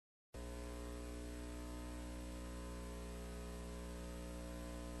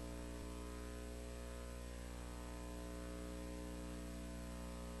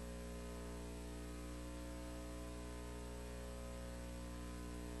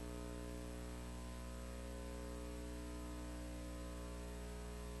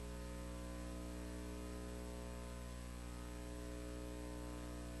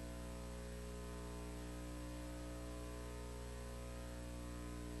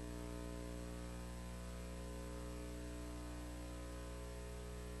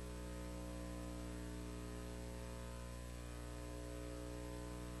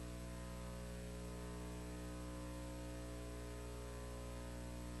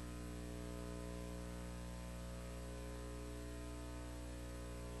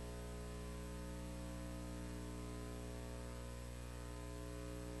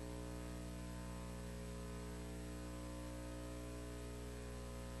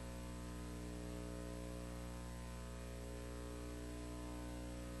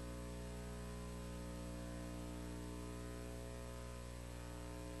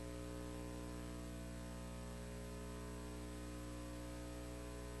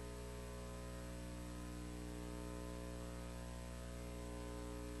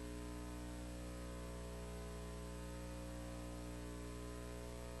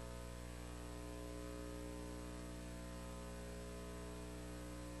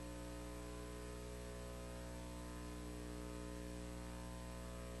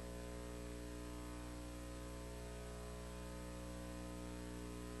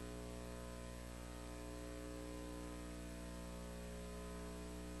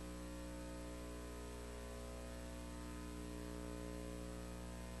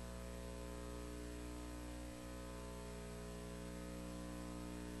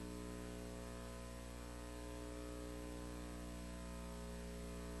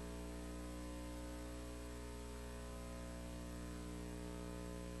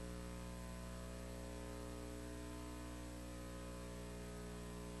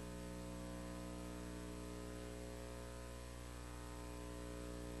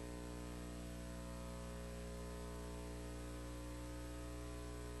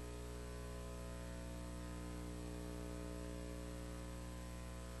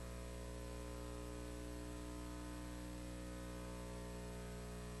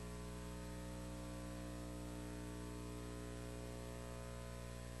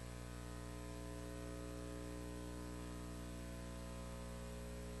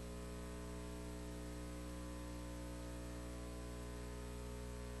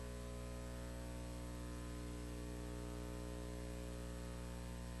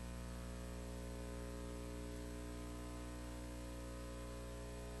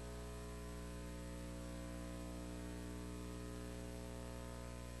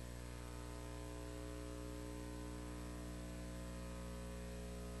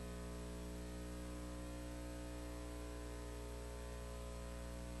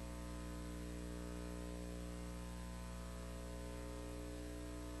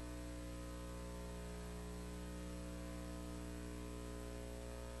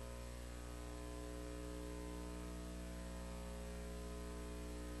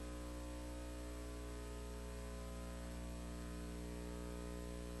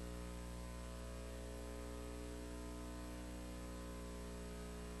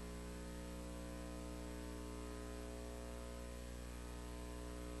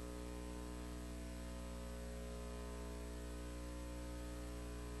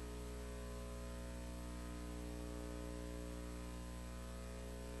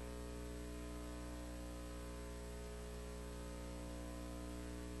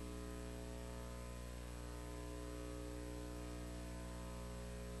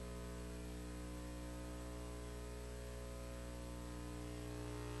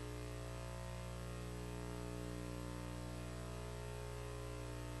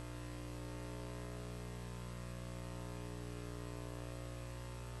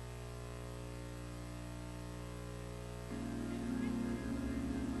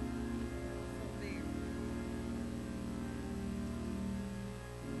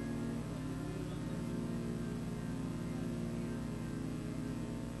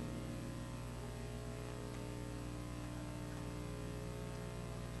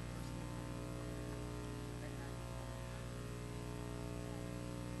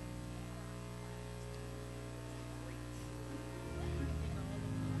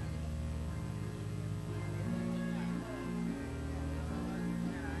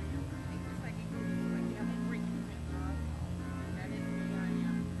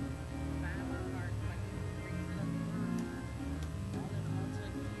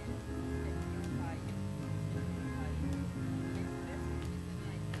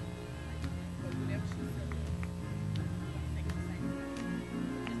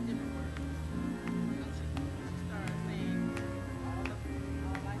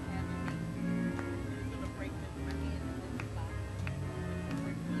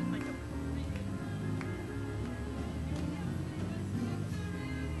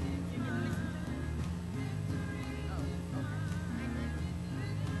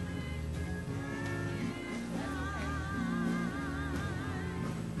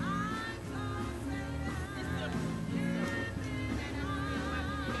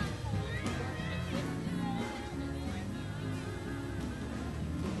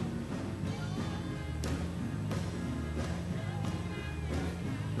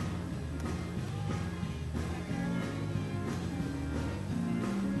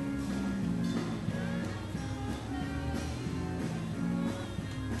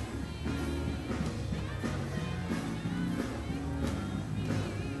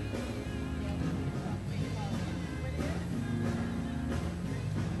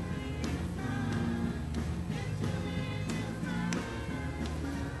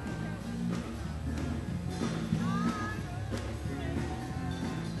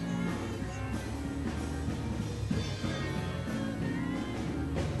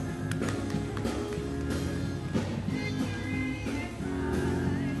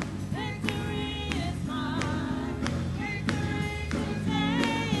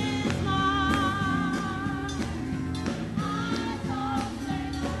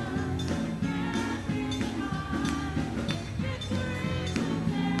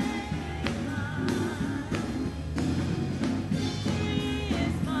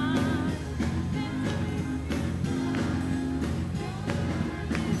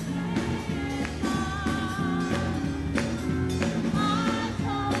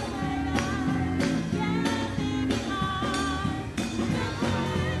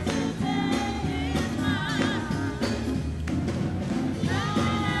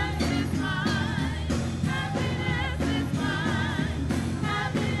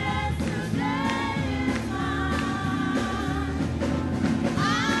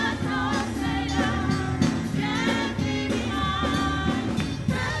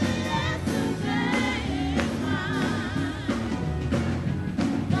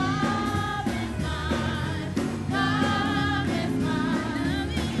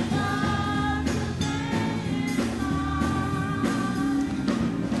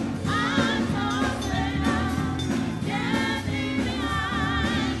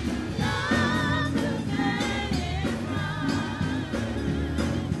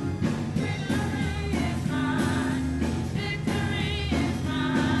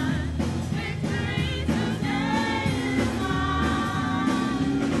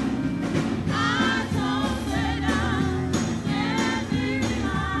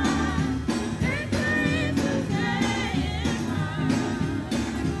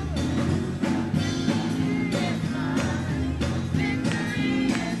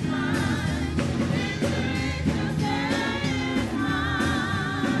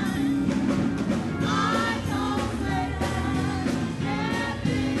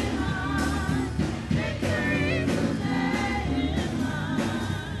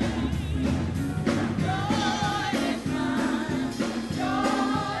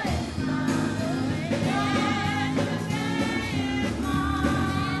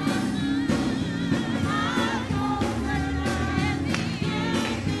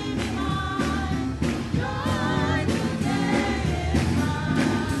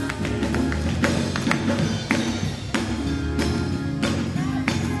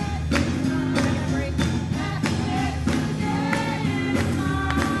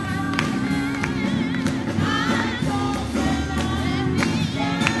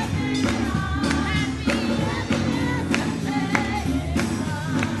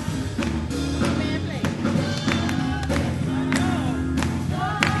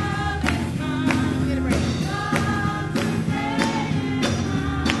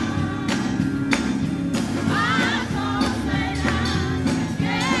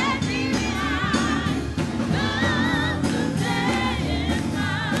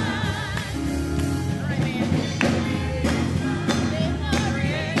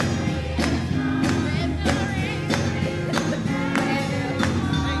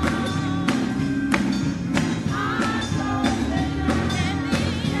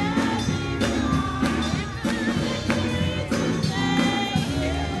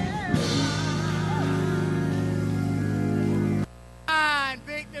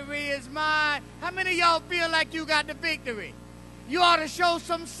y'all feel like you got the victory? You ought to show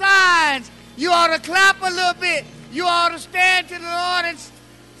some signs. You ought to clap a little bit. You ought to stand to the Lord and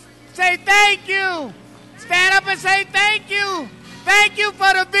say thank you. Stand up and say thank you. Thank you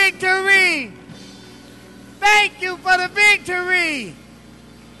for the victory. Thank you for the victory.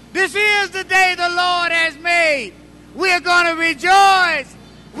 This is the day the Lord has made. We're going to rejoice.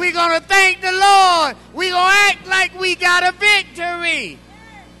 We're going to thank the Lord. We're going to act like we got a victory.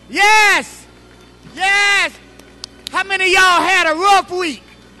 Yes. Yes. How many of y'all had a rough week?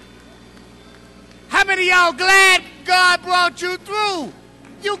 How many of y'all glad God brought you through?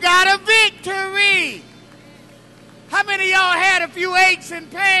 You got a victory. How many of y'all had a few aches and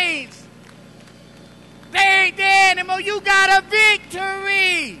pains? They ain't there anymore. You got a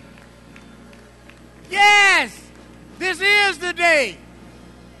victory. Yes. This is the day.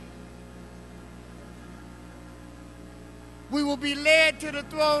 We will be led to the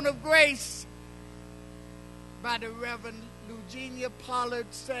throne of grace by the Reverend Eugenia Pollard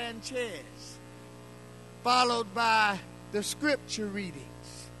Sanchez, followed by the scripture readings.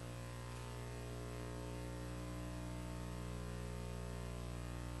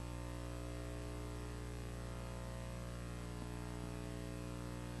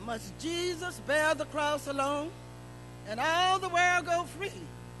 Must Jesus bear the cross alone and all the world go free?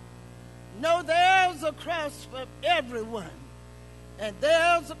 No, there's a cross for everyone, and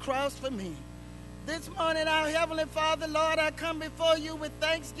there's a cross for me. This morning, our Heavenly Father, Lord, I come before you with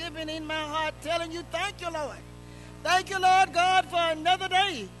thanksgiving in my heart, telling you, thank you, Lord. Thank you, Lord God, for another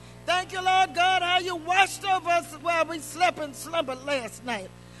day. Thank you, Lord God, how you watched over us while we slept and slumbered last night.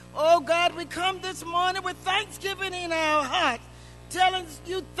 Oh, God, we come this morning with thanksgiving in our hearts, telling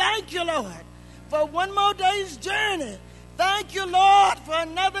you, thank you, Lord, for one more day's journey. Thank you, Lord, for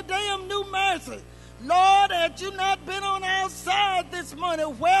another day of new mercy. Lord, had you not been on our side this morning,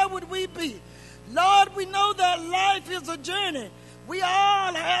 where would we be? Lord, we know that life is a journey. We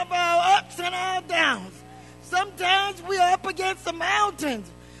all have our ups and our downs. Sometimes we're up against the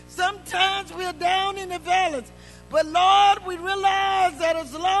mountains. Sometimes we're down in the valleys. But Lord, we realize that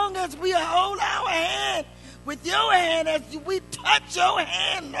as long as we hold our hand with your hand, as we touch your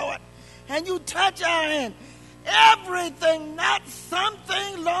hand, Lord, and you touch our hand, everything, not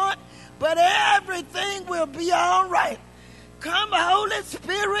something, Lord, but everything will be all right. Come, Holy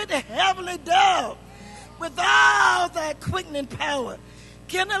Spirit, heavenly dove, with all that quickening power,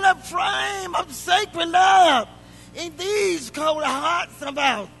 kindle a flame of sacred love in these cold hearts of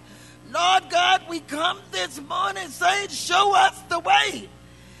ours. Lord God, we come this morning saying, show us the way.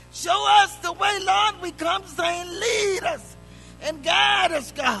 Show us the way, Lord. We come saying, lead us and guide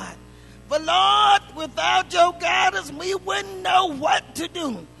us, God. But Lord, without your guidance, we wouldn't know what to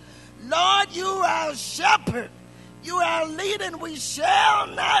do. Lord, you are our shepherd. You are our leader, and we shall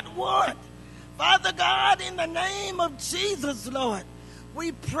not want. Father God, in the name of Jesus, Lord,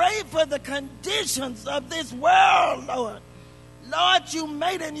 we pray for the conditions of this world, Lord. Lord, you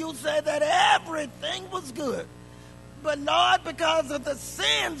made it, and you said that everything was good. But Lord, because of the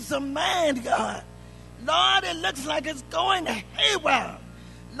sins of man, God, Lord, it looks like it's going haywire.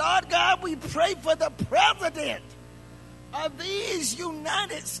 Lord God, we pray for the president of these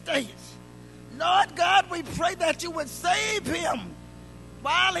United States. Lord God, we pray that you would save him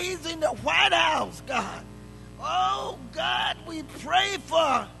while he's in the White House, God. Oh, God, we pray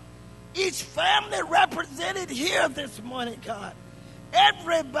for each family represented here this morning, God.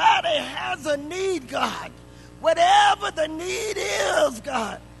 Everybody has a need, God. Whatever the need is,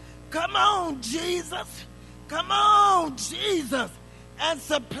 God. Come on, Jesus. Come on, Jesus, and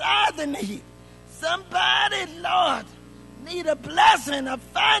supply the need. Somebody, Lord, need a blessing of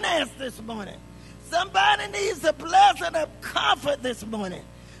finance this morning. Somebody needs a blessing of comfort this morning.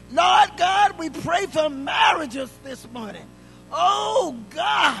 Lord God, we pray for marriages this morning. Oh,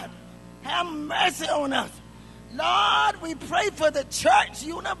 God, have mercy on us. Lord, we pray for the church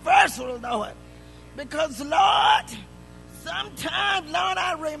universal, Lord. Because, Lord, sometimes, Lord,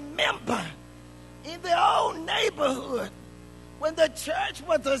 I remember in the old neighborhood when the church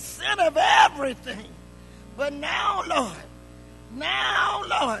was the center of everything. But now, Lord,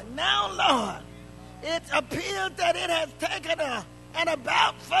 it appears that it has taken an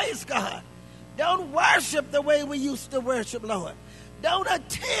about face, God. Don't worship the way we used to worship, Lord. Don't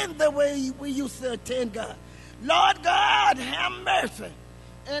attend the way we used to attend, God. Lord God, have mercy.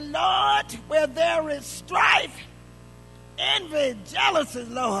 And Lord, where there is strife, envy, jealousy,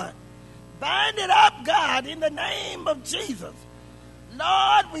 Lord, bind it up, God, in the name of Jesus.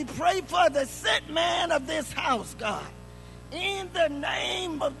 Lord, we pray for the sick man of this house, God. In the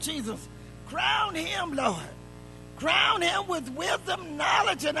name of Jesus, crown him, Lord. Crown him with wisdom,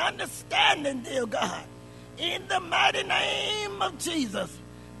 knowledge, and understanding, dear God. In the mighty name of Jesus.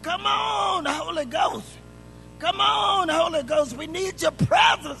 Come on, Holy Ghost. Come on, Holy Ghost. We need your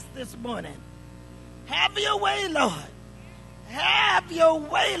presence this morning. Have your way, Lord. Have your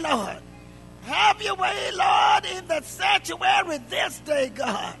way, Lord. Have your way, Lord, in the sanctuary this day,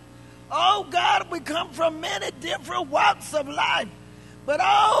 God. Oh, God, we come from many different walks of life. But,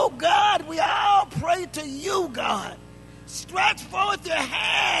 oh, God, we all pray to you, God. Stretch forth your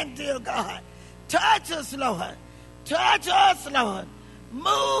hand, dear God. Touch us, Lord. Touch us, Lord.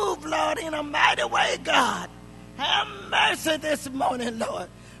 Move, Lord, in a mighty way, God. Have mercy this morning, Lord.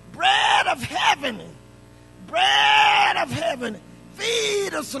 Bread of heaven. Bread of heaven.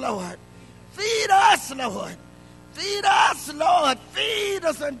 Feed us, Lord. Feed us, Lord. Feed us, Lord. Feed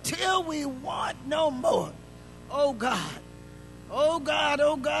us until we want no more. Oh, God. Oh, God,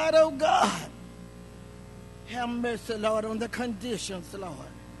 oh, God, oh, God. Have mercy, Lord, on the conditions, Lord.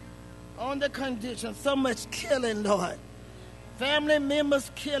 On the conditions. So much killing, Lord. Family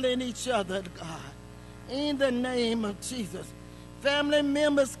members killing each other, God. In the name of Jesus. Family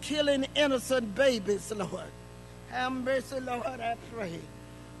members killing innocent babies, Lord. Have mercy, Lord, I pray.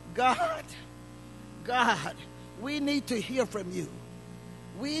 God, God, we need to hear from you.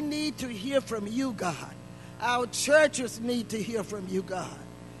 We need to hear from you, God. Our churches need to hear from you, God.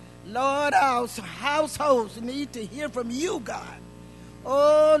 Lord, our households need to hear from you, God.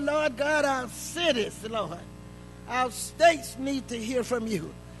 Oh, Lord God, our cities, Lord. Our states need to hear from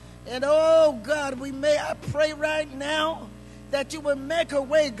you. And, oh, God, I pray right now that you will make a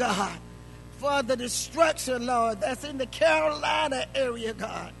way, God, for the destruction, Lord, that's in the Carolina area,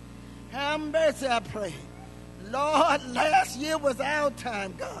 God. Have mercy, I pray. Lord, last year was our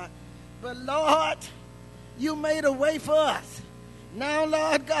time, God. But, Lord, you made a way for us. Now,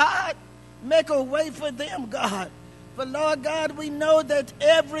 Lord God, make a way for them, God. For, Lord God, we know that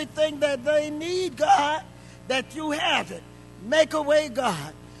everything that they need, God, that you have it. Make a way,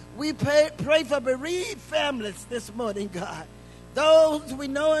 God. We pray for bereaved families this morning, God. Those we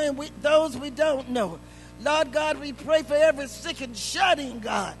know and those we don't know. Lord God, we pray for every sick and shut-in,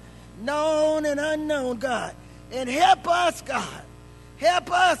 God, known and unknown, God. And help us, God.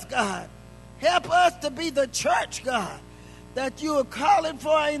 Help us, God. Help us to be the church, God, that you are calling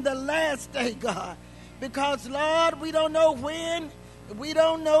for in the last day, God. Because, Lord, we don't know when, we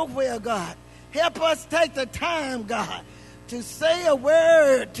don't know where, God. Help us take the time, God, to say a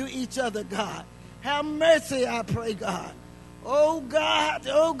word to each other, God. Have mercy, I pray, God. Oh, God,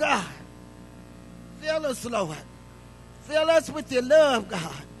 oh, God. Fill us, Lord. Fill us with your love,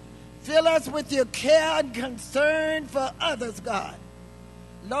 God. Fill us with your care and concern for others, God.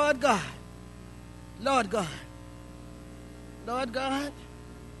 Lord God. Lord God. Lord God.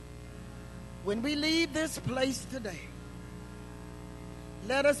 When we leave this place today,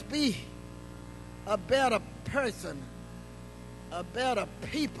 let us be a better person, a better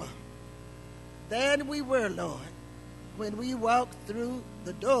people than we were, Lord, when we walked through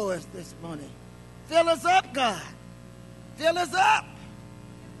the doors this morning. Fill us up, God. Fill us up.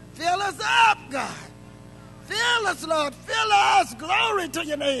 Fill us up, God. Fill us, Lord. Fill us. Glory to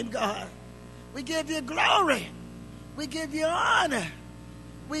your name, God. We give you glory. We give you honor.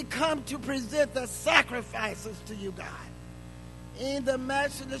 We come to present the sacrifices to you, God. In the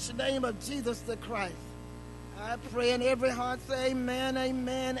matchless name of Jesus the Christ, I pray in every heart say amen,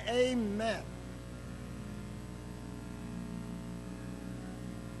 amen, amen.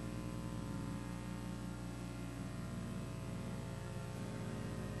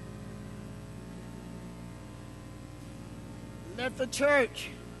 Let the church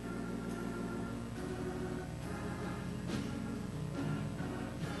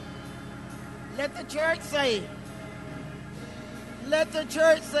say it. Let the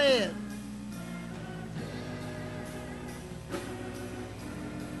church say it.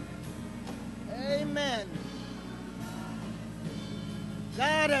 Amen.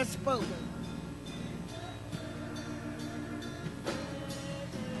 God has spoken.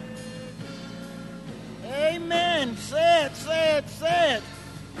 Amen. Say it, say it, say it.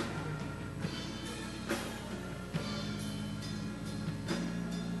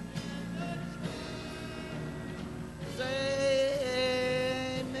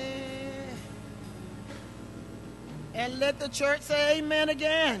 Say amen. And let the church say amen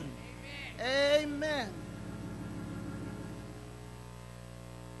again. Amen. Amen.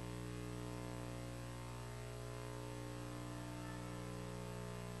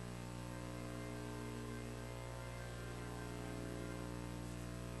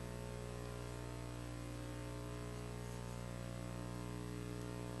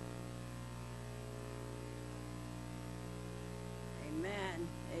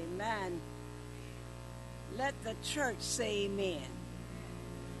 And let the church say amen.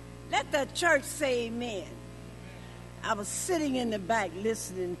 Let the church say amen. I was sitting in the back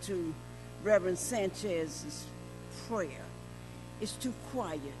listening to Reverend Sanchez's prayer. It's too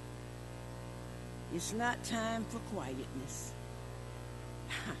quiet. It's not time for quietness.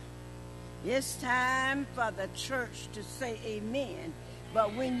 It's time for the church to say amen.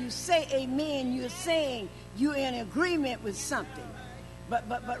 But when you say amen, you're saying you're in agreement with something.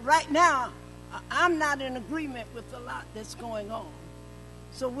 But right now, I'm not in agreement with a lot that's going on.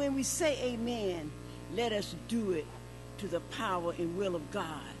 So when we say amen, let us do it to the power and will of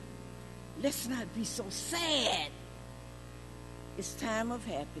God. Let's not be so sad. It's time of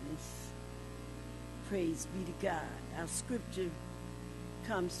happiness. Praise be to God. Our scripture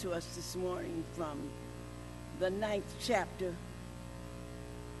comes to us this morning from the 9th chapter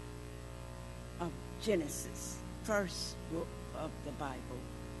of Genesis, first book of the Bible,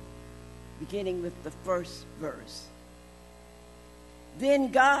 beginning with the first verse.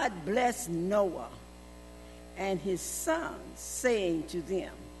 Then God blessed Noah and his sons, saying to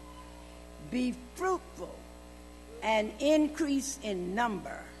them, be fruitful and increase in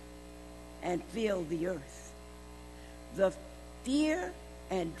number and fill the earth. The fear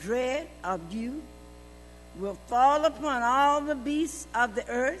and dread of you will fall upon all the beasts of the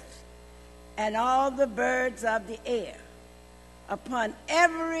earth and all the birds of the air, upon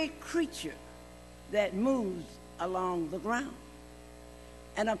every creature that moves along the ground,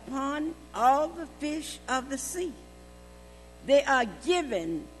 and upon all the fish of the sea. They are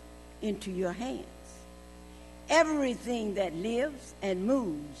given into your hands. Everything that lives and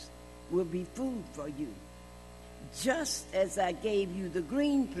moves will be food for you. Just as I gave you the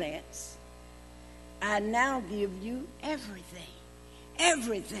green plants, I now give you everything.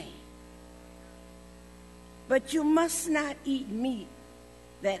 Everything. But you must not eat meat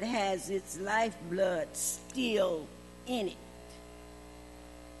that has its lifeblood still in it.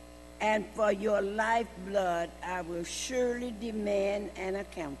 And for your lifeblood, I will surely demand an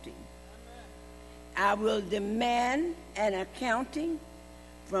accounting. I will demand an accounting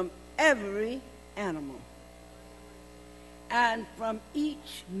from every animal and from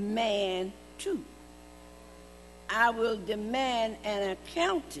each man too. I will demand an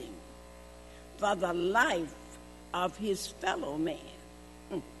accounting for the life of his fellow man.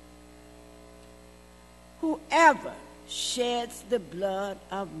 Whoever sheds the blood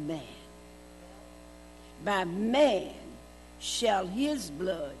of man, by man shall his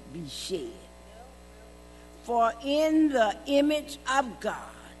blood be shed. For in the image of God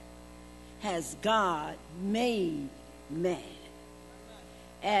has God made man.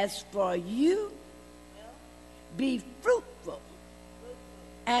 As for you, be fruitful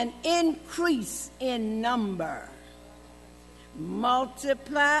and increase in number.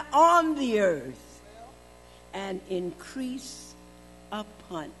 Multiply on the earth and increase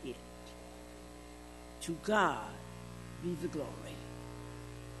upon it. To God be the glory.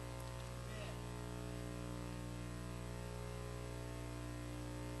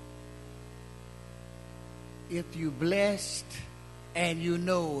 If you blessed and you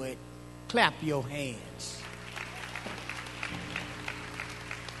know it, clap your hands.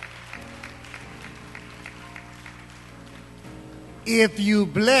 If you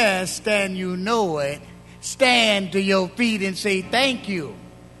blessed and you know it, stand to your feet and say thank you.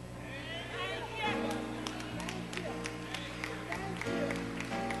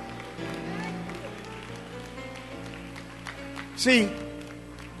 See,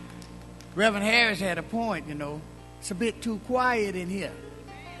 Reverend Harris had a point, you know. It's a bit too quiet in here.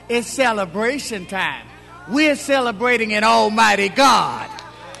 It's celebration time. We're celebrating an almighty God.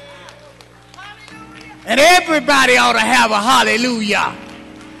 And everybody ought to have a hallelujah.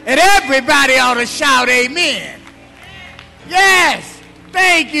 And everybody ought to shout amen. Yes,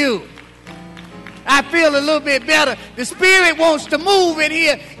 thank you. I feel a little bit better. The Spirit wants to move in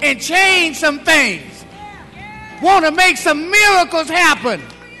here and change some things. Want to make some miracles happen.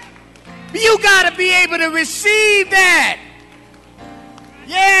 You got to be able to receive that.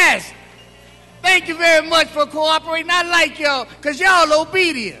 Yes. Thank you very much for cooperating. I like y'all because y'all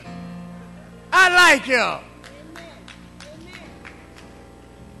obedient. I like y'all.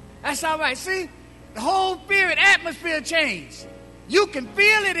 That's all right. See, the whole spirit atmosphere changed. You can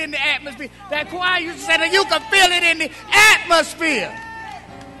feel it in the atmosphere. That choir used to say that you can feel it in the atmosphere.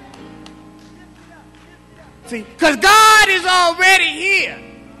 See, because God is already here.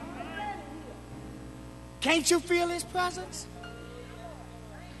 Can't you feel his presence?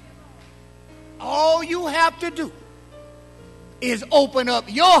 All you have to do is open up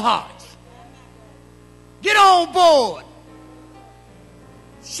your hearts. Get on board.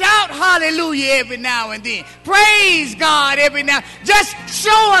 Shout hallelujah every now and then. Praise God every now. Just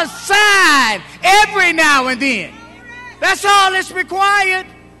show a sign every now and then. That's all that's required.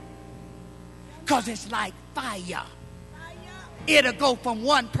 Because it's like fire. It'll go from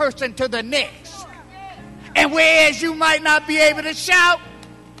one person to the next. And whereas you might not be able to shout,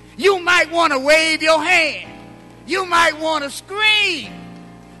 you might want to wave your hand. You might want to scream.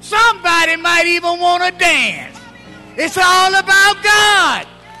 Somebody might even want to dance. It's all about God.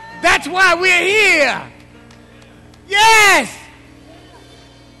 That's why we're here. Yes.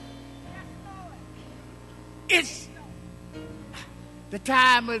 It's the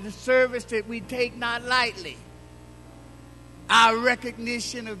time of the service that we take not lightly. Our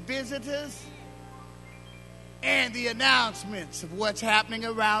recognition of visitors and the announcements of what's happening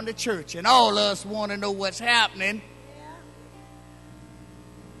around the church. And all of us want to know what's happening.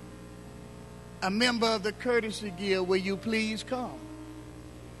 A member of the Courtesy Guild, will you please come?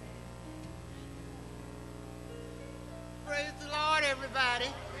 Praise the Lord, everybody.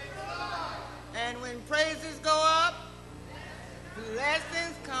 And when praises go up,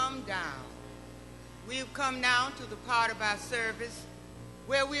 blessings come down. We've come now to the part of our service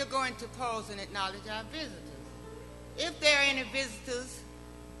where we are going to pause and acknowledge our visitors. If there are any visitors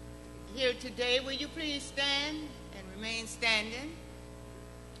here today, will you please stand and remain standing?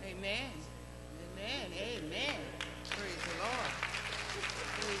 Amen. Amen. Amen. Praise the Lord.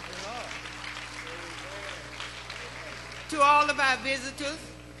 Praise the Lord. To all of our visitors,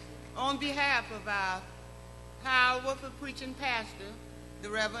 on behalf of our powerful preaching pastor, the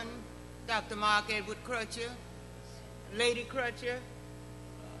Reverend Dr. Mark Edward Crutcher, Lady Crutcher,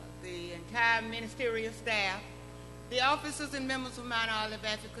 the entire ministerial staff, the officers and members of Mount Olive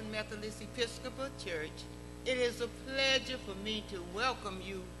African Methodist Episcopal Church, it is a pleasure for me to welcome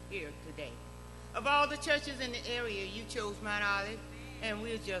you here today. Of all the churches in the area, you chose Mount Olive, and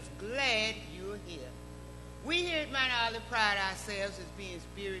we're just glad you're here. We here at Mount Olive pride ourselves as being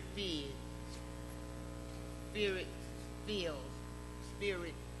spirit-fed, spirit-filled,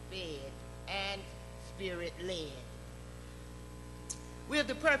 spirit-fed, and spirit-led. We're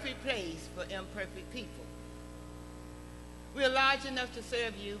the perfect place for imperfect people. We're large enough to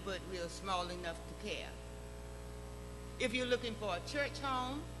serve you, but we're small enough to care. If you're looking for a church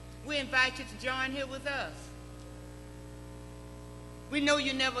home, we invite you to join here with us. We know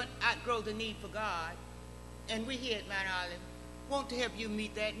you never outgrow the need for God, and we here at Mount Olive want to help you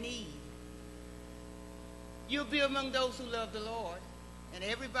meet that need. You'll be among those who love the Lord, and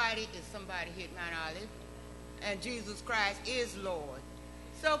everybody is somebody here at Mount Olive, and Jesus Christ is Lord.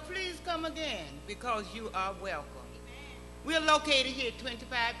 So please come again, because you are welcome. We're located here at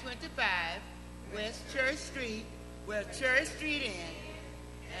 2525 West Church Street, where Church Street ends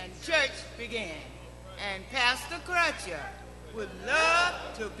and church began. And Pastor Crutcher would love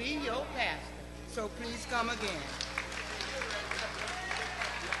to be your pastor. So please come again.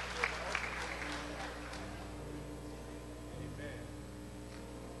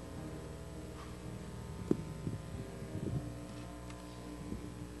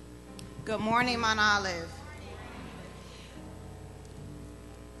 Good morning, Mount Olive.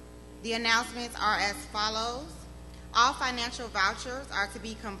 The announcements are as follows. All financial vouchers are to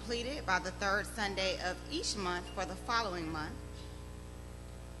be completed by the third Sunday of each month for the following month.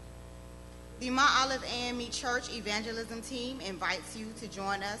 The Mount Olive AME Church Evangelism Team invites you to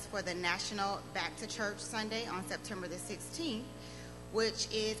join us for the National Back to Church Sunday on September the 16th, which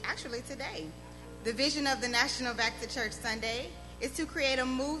is actually today. The vision of the National Back to Church Sunday is to create a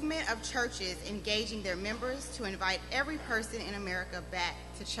movement of churches engaging their members to invite every person in America back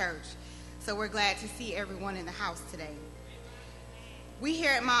to church. So we're glad to see everyone in the house today. We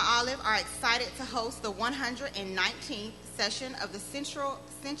here at Mount Olive are excited to host the 119th session of the Central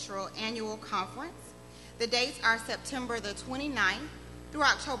Annual Conference. The dates are September the 29th through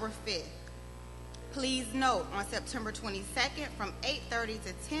October 5th. Please note, on September 22nd from 8:30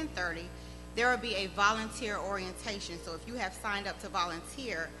 to 10:30, there will be a volunteer orientation. So if you have signed up to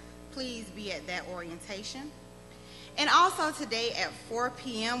volunteer, please be at that orientation. And also today at 4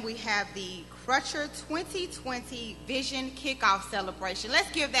 p.m., we have the Crutcher 2020 Vision Kickoff Celebration.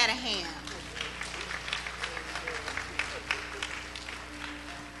 Let's give that a hand.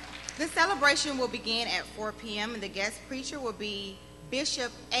 The celebration will begin at 4 p.m. and the guest preacher will be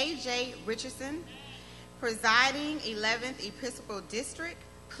Bishop A.J. Richardson, presiding 11th Episcopal District.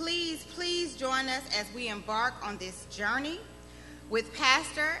 Please join us as we embark on this journey with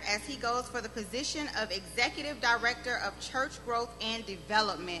Pastor as he goes for the position of Executive Director of Church Growth and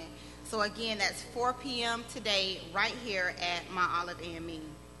Development. So again, that's 4 p.m. today right here at Mount Olive AME.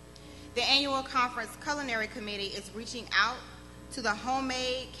 The annual conference culinary committee is reaching out to the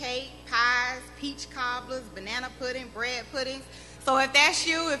homemade cake, pies, peach cobblers, banana pudding, bread puddings. So if that's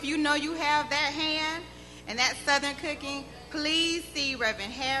you, if you know you have that hand and that Southern cooking, please see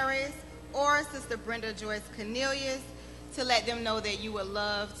Reverend Harris or Sister Brenda Joyce Cornelius to let them know that you would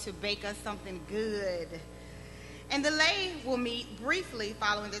love to bake us something good. And the lay will meet briefly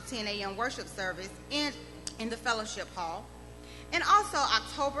following the 10 a.m. worship service in the fellowship hall. And also,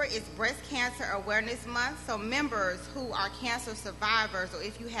 October is Breast Cancer Awareness Month, so members who are cancer survivors, or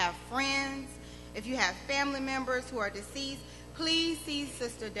if you have friends, if you have family members who are deceased, please see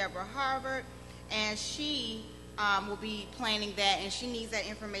Sister Deborah Harvard, and she will be planning that, and she needs that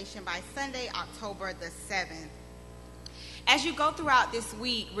information by Sunday, October the 7th. As you go throughout this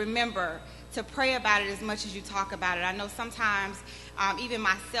week, remember to pray about it as much as you talk about it. I know sometimes, even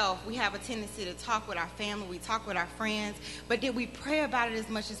myself, we have a tendency to talk with our family, we talk with our friends, but did we pray about it as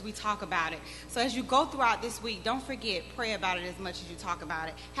much as we talk about it? So as you go throughout this week, don't forget, pray about it as much as you talk about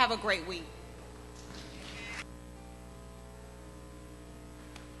it. Have a great week.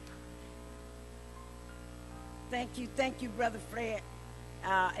 Thank you, Brother Fred.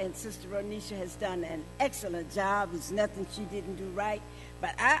 And Sister Ronisha has done an excellent job. There's nothing she didn't do right.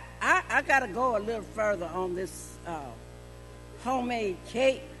 But I got to go a little further on this homemade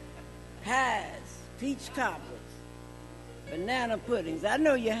cake, pies, peach cobblers, banana puddings. I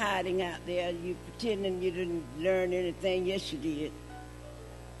know you're hiding out there. You're pretending you didn't learn anything. Yes, you did.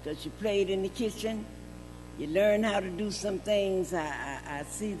 Because you played in the kitchen. You learned how to do some things. I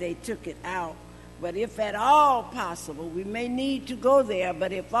see they took it out. But if at all possible, we may need to go there,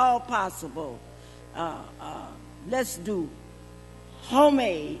 but if all possible, let's do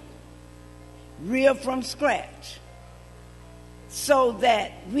homemade, real from scratch, so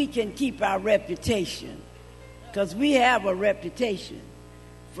that we can keep our reputation. Because we have a reputation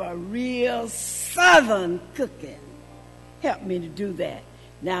for real Southern cooking. Help me to do that.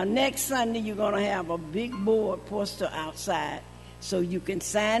 Now, next Sunday, you're going to have a big board posted outside so you can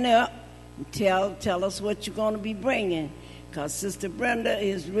sign up. Tell us what you're going to be bringing, because Sister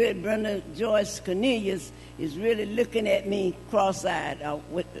Brenda Joyce Cornelius is really looking at me cross-eyed.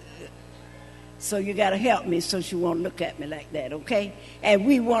 So you got to help me so she won't look at me like that, okay? And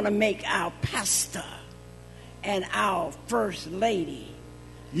we want to make our pastor and our first lady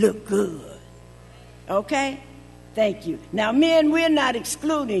look good, okay? Thank you. Now, men, we're not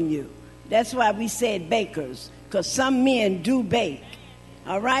excluding you. That's why we said bakers, because some men do bake,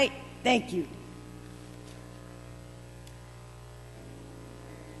 all right? Thank you.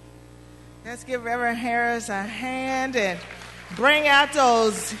 Let's give Reverend Harris a hand and bring out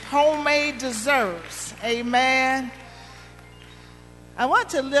those homemade desserts. Amen. I want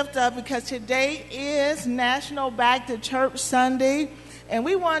to lift up, because today is National Back to Church Sunday, and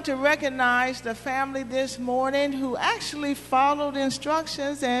we want to recognize the family this morning who actually followed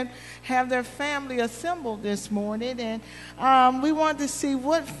instructions and have their family assembled this morning. And we want to see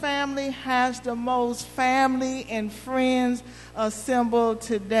what family has the most family and friends assembled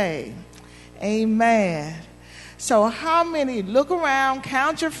today. Amen. So how many, look around,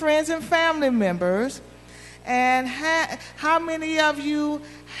 count your friends and family members, and how many of you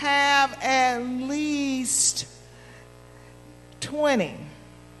have at least 20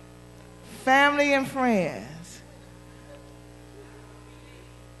 family and friends?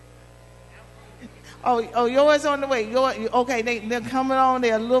 Oh, yours on the way. Okay, they're coming on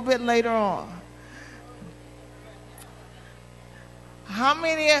there a little bit later on. How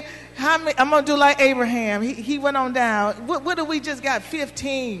many? I'm going to do like Abraham. He went on down. What do we just got?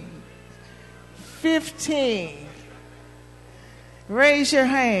 15. 15. Raise your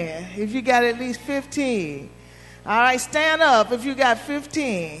hand if you got at least 15. All right, stand up if you got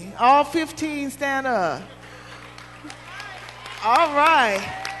 15. All 15 stand up. All right.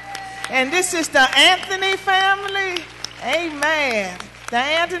 And this is the Anthony family. Amen. The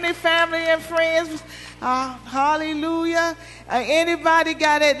Anthony family and friends. Hallelujah. Anybody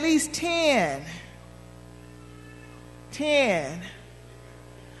got at least 10? 10.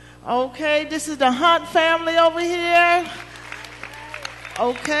 Okay, this is the Hunt family over here.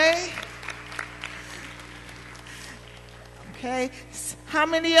 Okay. Okay. How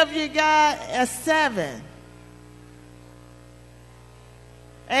many of you got a 7?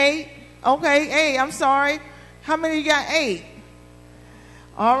 8? Okay, 8. I'm sorry. How many of you got 8?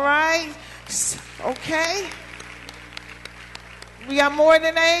 All right. Okay. We got more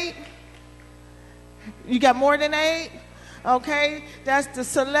than 8? You got more than 8? Okay. That's the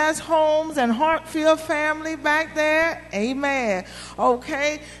Celeste Holmes and Hartfield family back there. Amen.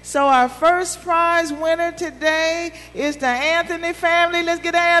 Okay. So our first prize winner today is the Anthony family. Let's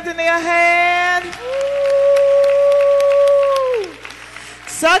give Anthony a hand. Woo!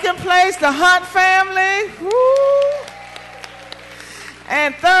 Second place, the Hunt family. Woo.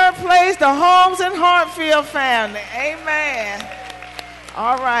 And third place, the Holmes and Hartfield family. Amen.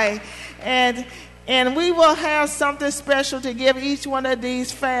 All right. And we will have something special to give each one of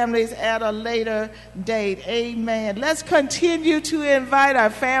these families at a later date. Amen. Let's continue to invite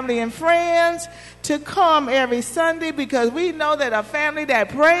our family and friends to come every Sunday, because we know that a family that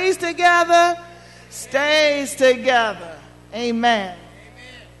prays together stays together. Amen.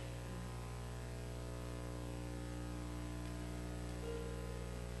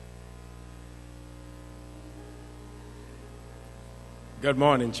 Good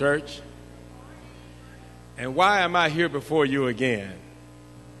morning, church. And why am I here before you again?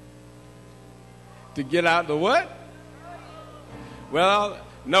 To get out the what? Well,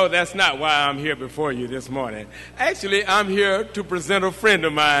 no, that's not why I'm here before you this morning. Actually, I'm here to present a friend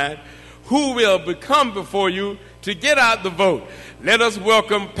of mine who will come before you to get out the vote. Let us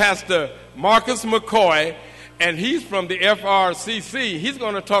welcome Pastor Marcus McCoy, and he's from the FRCC. He's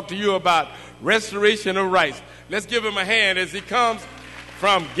going to talk to you about restoration of rights. Let's give him a hand as he comes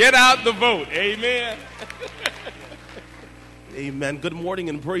from Get Out the Vote. Amen. Amen. Good morning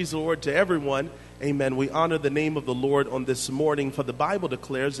and praise the Lord to everyone. Amen. We honor the name of the Lord on this morning, for the Bible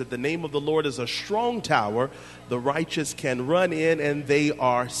declares that the name of the Lord is a strong tower. The righteous can run in and they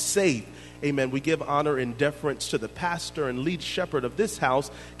are safe. Amen. We give honor and deference to the pastor and lead shepherd of this house.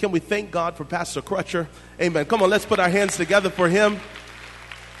 Can we thank God for Pastor Crutcher? Amen. Come on, let's put our hands together for him.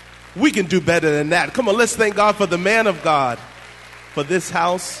 We can do better than that. Come on, let's thank God for the man of God, for this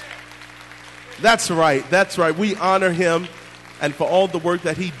house. That's right. That's right. We honor him and for all the work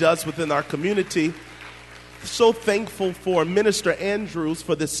that he does within our community. So thankful for Minister Andrews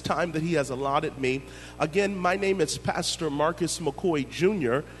for this time that he has allotted me. Again, my name is Pastor Marcus McCoy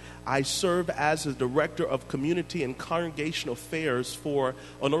Jr. I serve as the Director of Community and Congregational Affairs for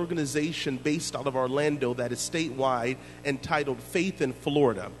an organization based out of Orlando that is statewide, entitled Faith in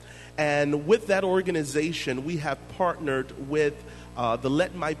Florida. And with that organization, we have partnered with the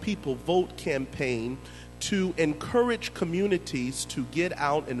Let My People Vote campaign to encourage communities to get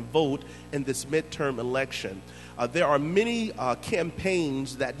out and vote in this midterm election. There are many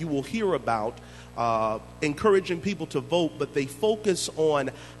campaigns that you will hear about encouraging people to vote, but they focus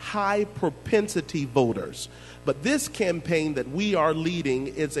on high propensity voters. But this campaign that we are leading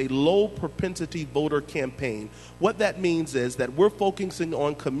is a low propensity voter campaign. What that means is that we're focusing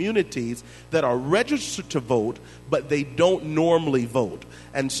on communities that are registered to vote, but they don't normally vote.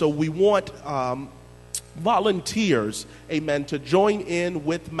 And so we want volunteers, amen, to join in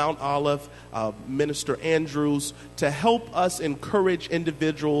with Mount Olive, Minister Andrews, to help us encourage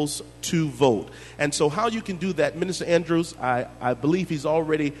individuals to vote. And so how you can do that, Minister Andrews, I believe he's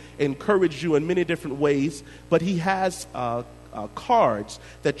already encouraged you in many different ways, but he has cards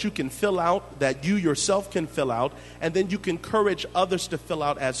that you can fill out, that you yourself can fill out, and then you can encourage others to fill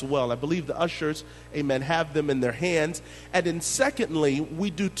out as well. I believe the ushers, amen, have them in their hands. And then secondly,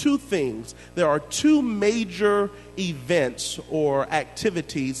 we do two things. There are two major events or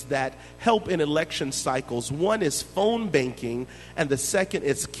activities that help in election cycles. One is phone banking, and the second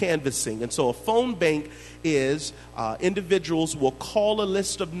is canvassing. And so a phone bank is individuals will call a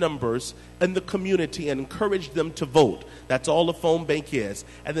list of numbers in the community and encourage them to vote. That's all a phone bank is.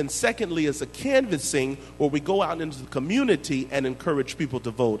 And then secondly is a canvassing, where we go out into the community and encourage people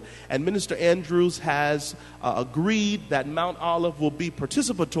to vote. And Minister Andrews has agreed that Mount Olive will be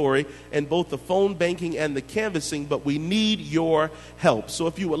participatory in both the phone banking and the canvassing, but we need your help. So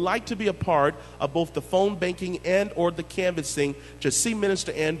if you would like to be a part of both the phone banking and or the canvassing, just see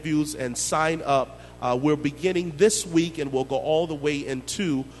Minister Andrews and sign up. We're beginning this week and we'll go all the way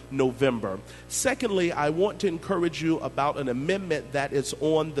into November. Secondly, I want to encourage you about an amendment that is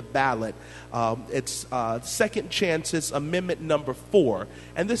on the ballot. It's Second Chances Amendment number 4.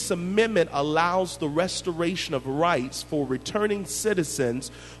 And this amendment allows the restoration of rights for returning citizens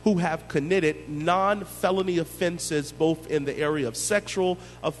who have committed non-felony offenses, both in the area of sexual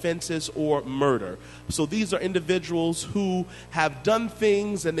offenses or murder. So these are individuals who have done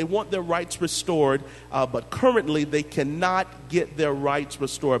things and they want their rights restored, but currently they cannot get their rights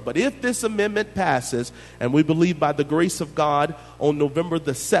restored. But if this amendment passes, and we believe by the grace of God on November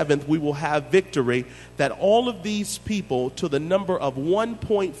the 7th, we will have victory, that all of these people, to the number of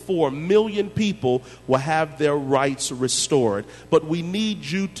 1.4 million people, will have their rights restored. But we need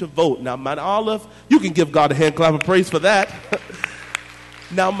you to vote. Now, Mount Olive, you can give God a hand clap of praise for that.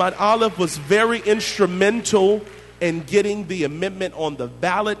 Now, Mount Olive was very instrumental in getting the amendment on the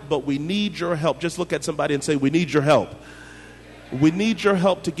ballot, but we need your help. Just look at somebody and say, we need your help. We need your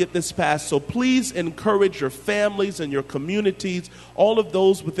help to get this passed. So please encourage your families and your communities, all of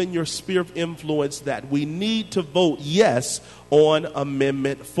those within your sphere of influence, that we need to vote yes on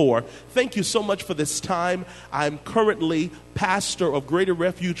Amendment 4. Thank you so much for this time. I'm currently pastor of Greater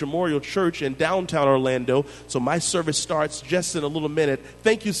Refuge Memorial Church in downtown Orlando, so my service starts just in a little minute.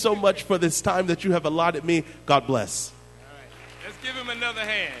 Thank you so much for this time that you have allotted me. God bless. All right. Let's give him another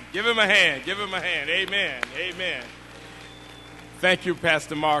hand. Give him a hand. Give him a hand. Amen. Amen. Thank you,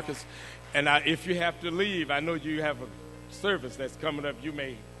 Pastor Marcus. And if you have to leave, I know you have a service that's coming up. You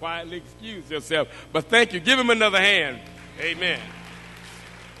may quietly excuse yourself. But thank you. Give him another hand. Amen.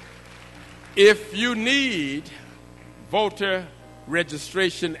 If you need voter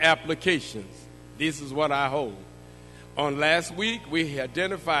registration applications, this is what I hold. On last week, we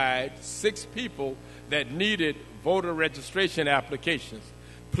identified 6 people that needed voter registration applications.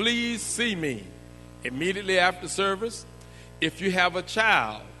 Please see me immediately after service. If you have a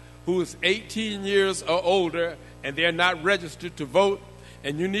child who is 18 years or older and they're not registered to vote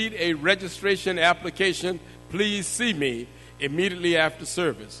and you need a registration application, please see me immediately after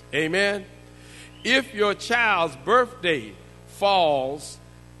service. Amen. If your child's birthday falls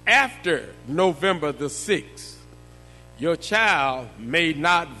after November the 6th, your child may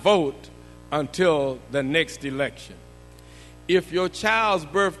not vote until the next election. If your child's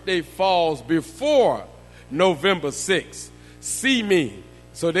birthday falls before November 6th, see me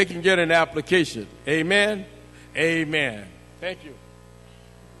so they can get an application. Amen? Amen. Thank you.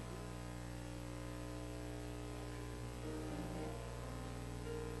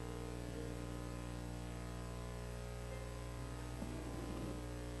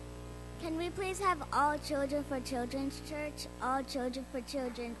 Can we please have all children for Children's Church? All children for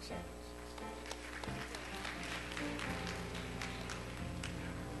Children's Church.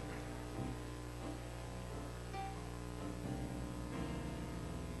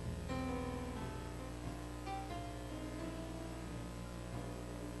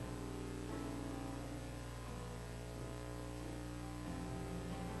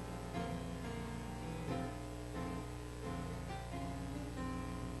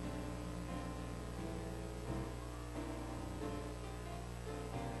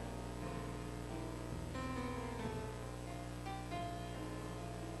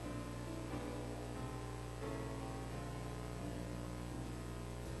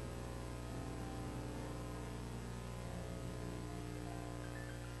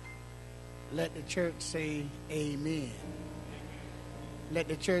 Let the church say amen. Let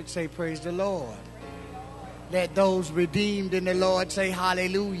the church say praise the Lord. Let those redeemed in the Lord say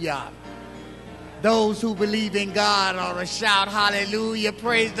hallelujah. Those who believe in God ought to shout hallelujah,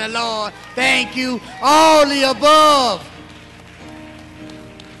 praise the Lord, thank you, all the above.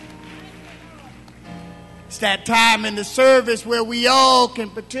 It's that time in the service where we all can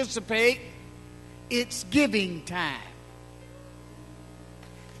participate. It's giving time.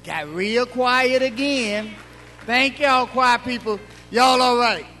 Got real quiet again. Thank y'all, choir people. Y'all all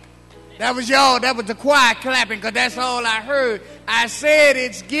right? That was y'all. That was the choir clapping, because that's all I heard. I said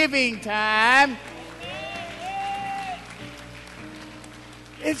it's giving time.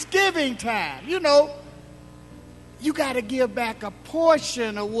 It's giving time. You know, you got to give back a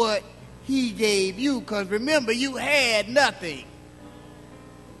portion of what he gave you, because remember, you had nothing.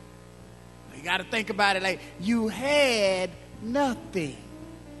 You got to think about it like you had nothing.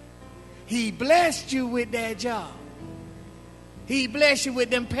 He blessed you with that job. He blessed you with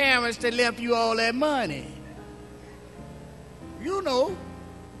them parents that left you all that money. You know.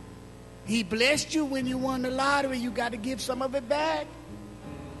 He blessed you when you won the lottery. You got to give some of it back.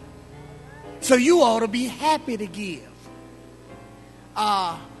 So you ought to be happy to give.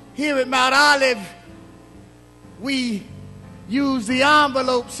 Here at Mount Olive, we use the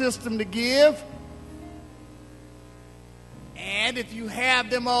envelope system to give. And if you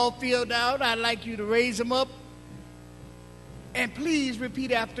have them all filled out, I'd like you to raise them up. And please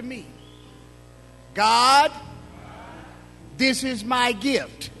repeat after me. God, this is my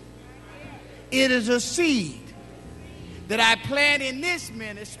gift. It is a seed that I plant in this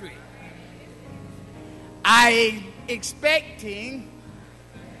ministry. I am expecting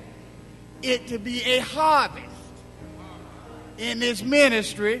it to be a harvest in this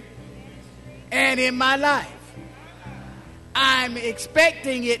ministry and in my life. I'm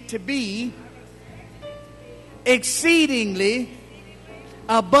expecting it to be exceedingly,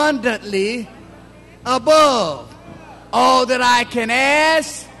 abundantly above all that I can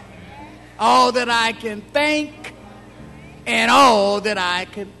ask, all that I can think, and all that I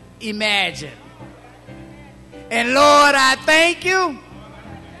can imagine. And Lord, I thank you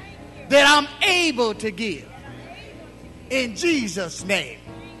that I'm able to give In Jesus' name.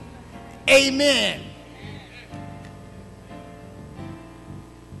 Amen.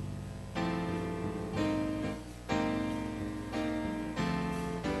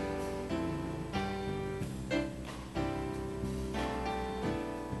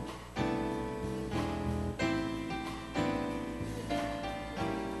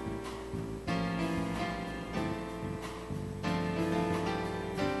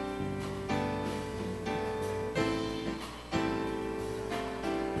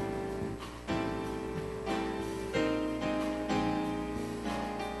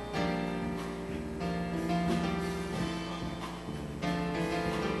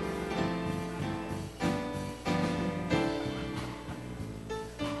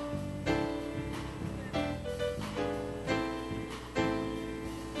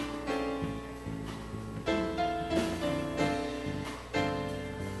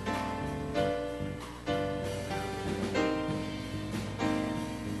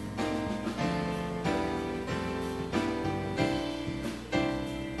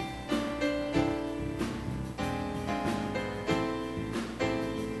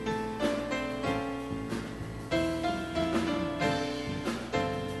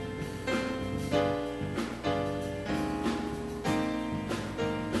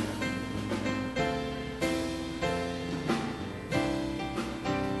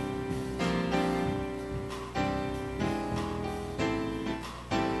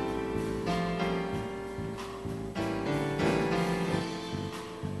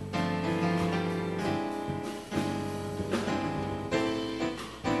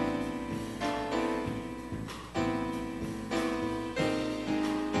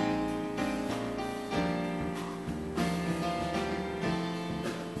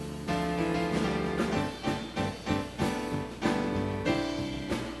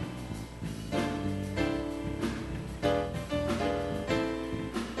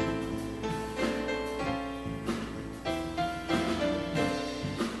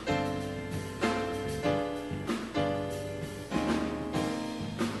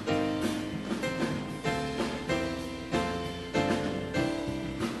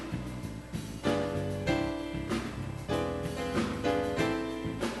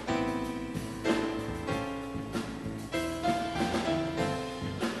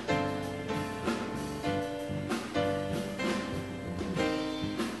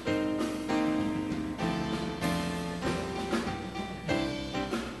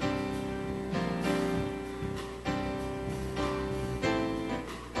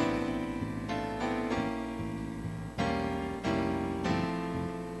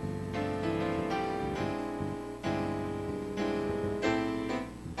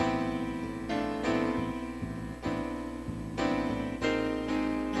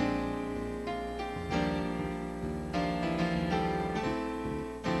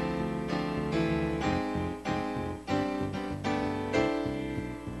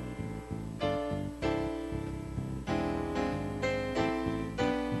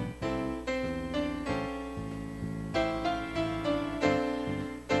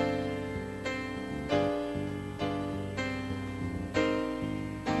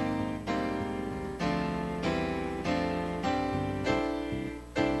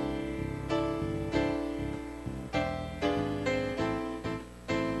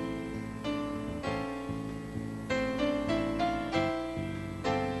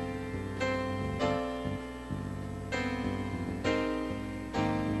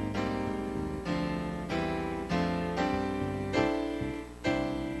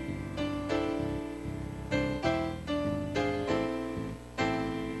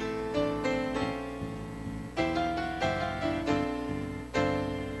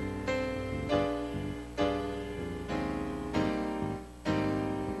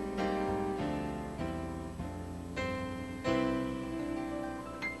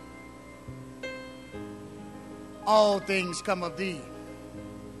 All things come of thee.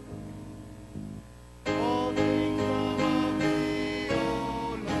 All things come of thee,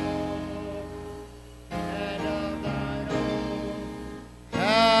 O Lord, and of thine own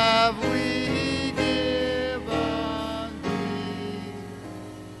have we given thee.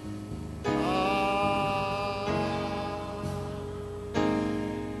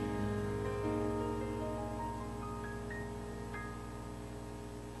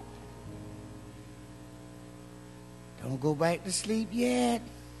 Don't go back to sleep yet.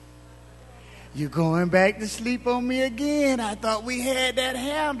 You're going back to sleep on me again. I thought we had that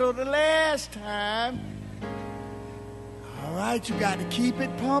handled the last time. All right, you got to keep it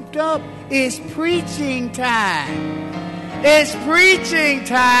pumped up. It's preaching time. It's preaching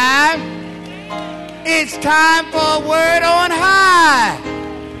time. It's time for a word on high.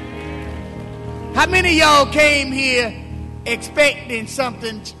 How many of y'all came here expecting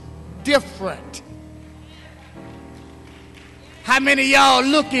something different? How many of y'all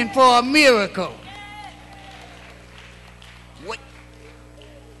looking for a miracle? What?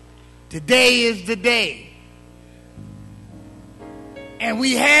 Today is the day. And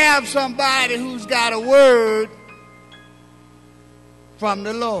we have somebody who's got a word from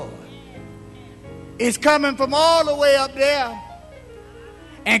the Lord. It's coming from all the way up there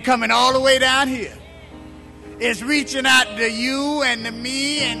and coming all the way down here. It's reaching out to you and to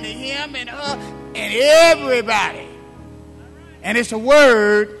me and to him and her and everybody. And it's a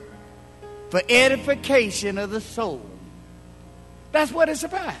word for edification of the soul. That's what it's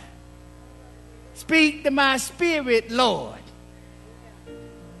about. Speak to my spirit, Lord.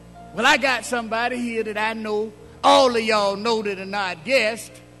 Well, I got somebody here that I know, all of y'all know that are not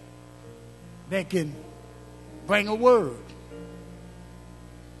guests, that can bring a word.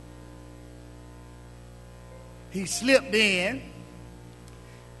 He slipped in,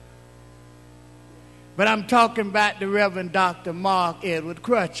 but I'm talking about the Reverend Dr. Mark Edward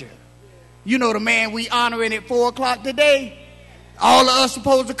Crutcher. You know the man we honoring at 4 o'clock today? All of us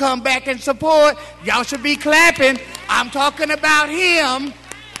supposed to come back and support. Y'all should be clapping. I'm talking about him.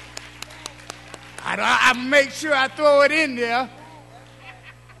 I make sure I throw it in there.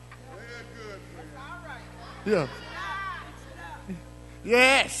 Yeah.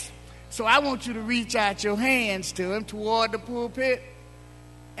 Yes. So I want you to reach out your hands to him toward the pulpit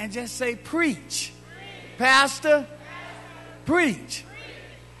and just say, preach. Pastor, preach.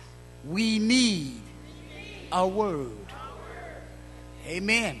 We need a word.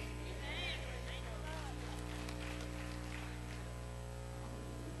 Amen.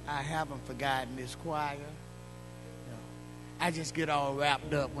 I haven't forgotten this choir. No. I just get all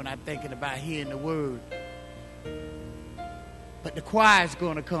wrapped up when I'm thinking about hearing the word. But the choir's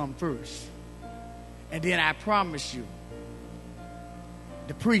going to come first. And then I promise you,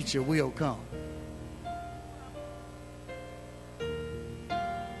 the preacher will come.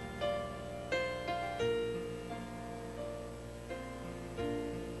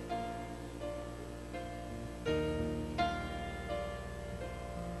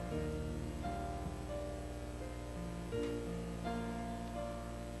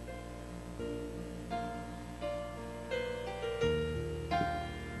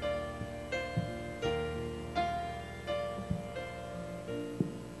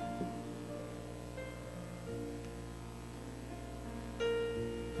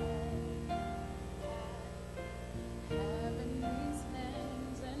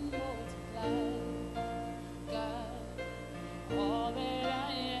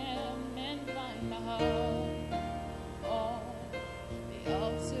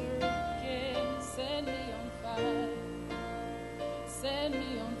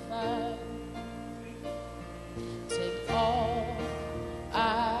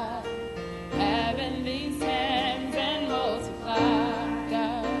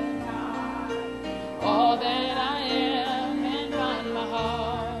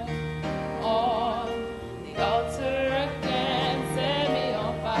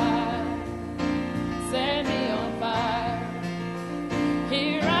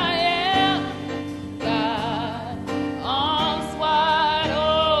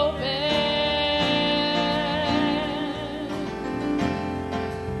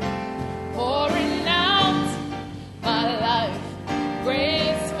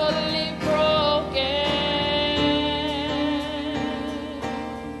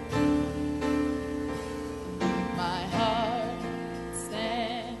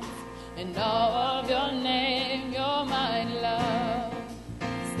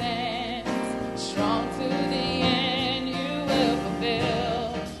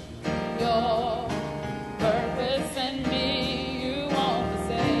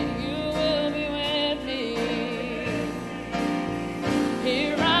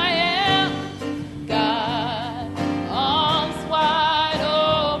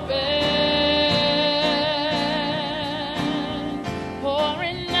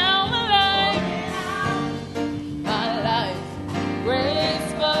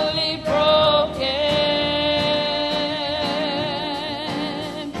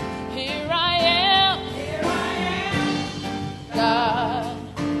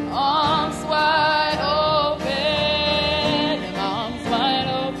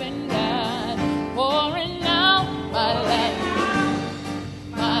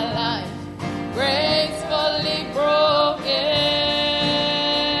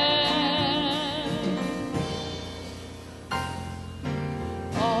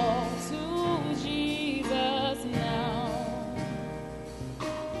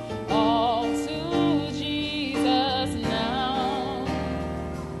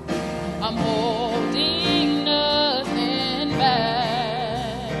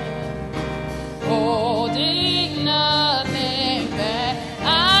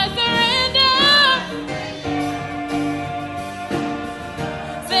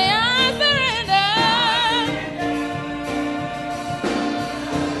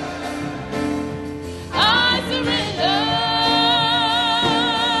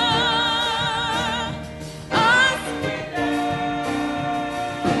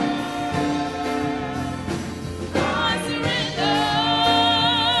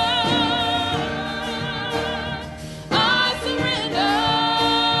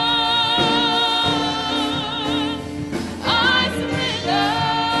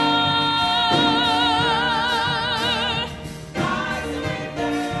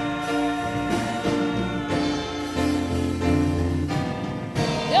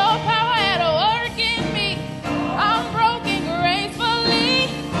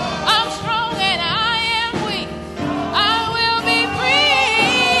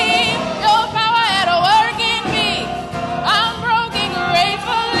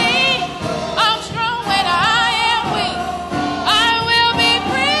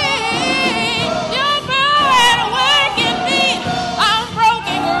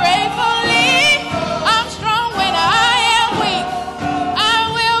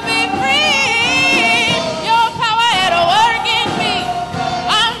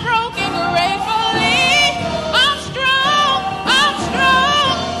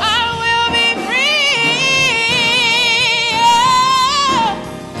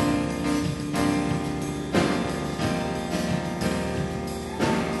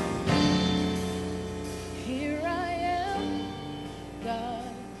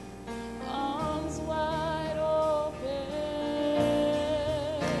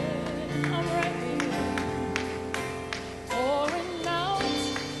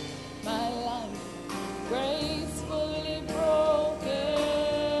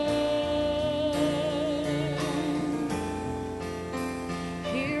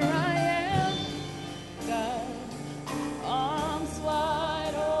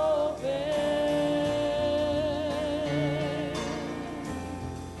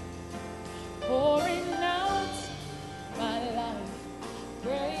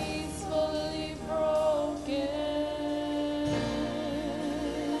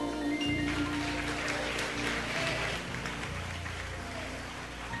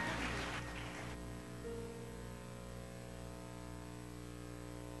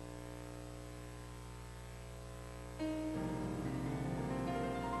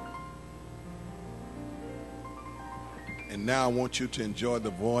 And now I want you to enjoy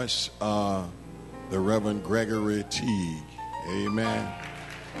the voice of the Reverend Gregory Teague. Amen.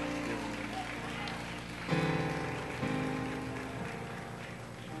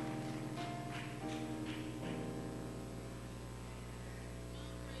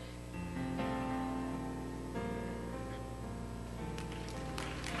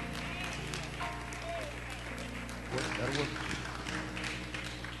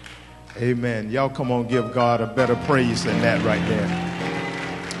 Amen. Y'all come on, give God a better praise than that right there.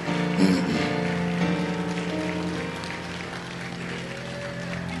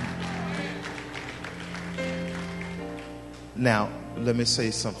 Now, let me say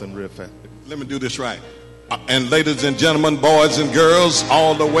something real fast. Let me do this right. And ladies and gentlemen, boys and girls,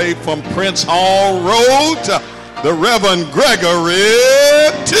 all the way from Prince Hall Road, the Reverend Gregory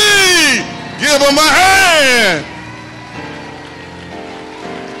T. Give him a hand.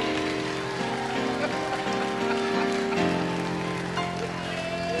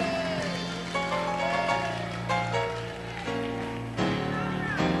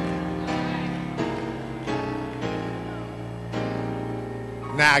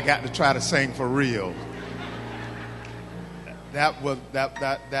 Now I got to try to sing for real. That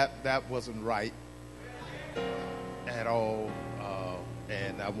wasn't right at all,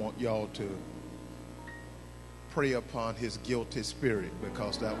 and I want y'all to pray upon his guilty spirit,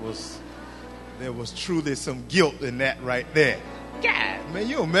 because there was truly some guilt in that right there. God, man,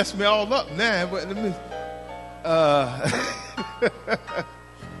 you don't mess me all up now. But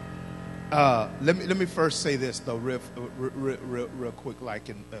let me first say this though, real quick, like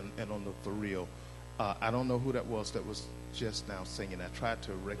and on the for real. I don't know who that was just now singing. I tried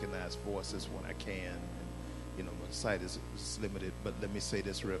to recognize voices when I can. You know, my sight is limited. But let me say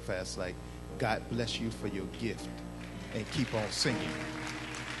this real fast. Like, God bless you for your gift, and keep on singing.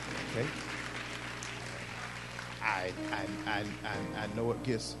 Okay. I know it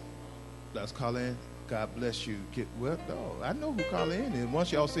gets. Let's call in. God bless you. Well, no, I know who called in, and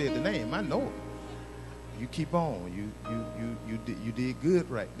once y'all said the name, I know it. You keep on. You did good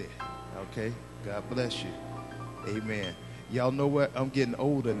right there. Okay. God bless you. Amen. Y'all know what? I'm getting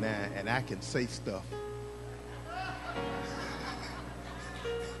older now, and I can say stuff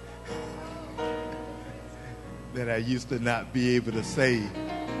that I used to not be able to say,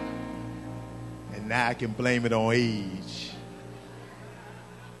 and now I can blame it on age.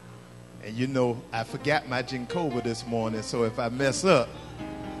 And you know, I forgot my Jinkoba this morning, so if I mess up,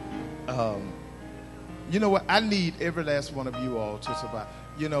 you know what? I need every last one of you all to survive.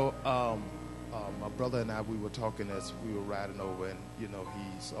 You know, my brother and I, we were talking as we were riding over, and you know,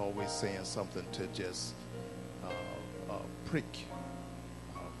 he's always saying something to just prick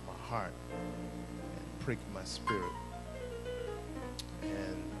my heart and prick my spirit.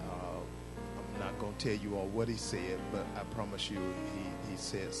 And I'm not going to tell you all what he said, but I promise you he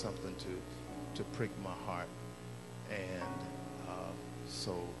said something to prick my heart. And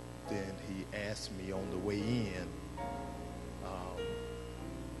so then he asked me on the way in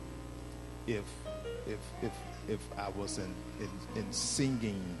if I was in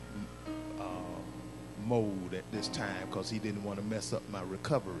singing mode at this time, because he didn't want to mess up my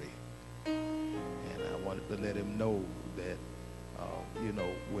recovery. And I wanted to let him know that you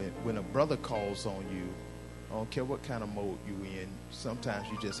know, when a brother calls on you, I don't care what kind of mode you in, sometimes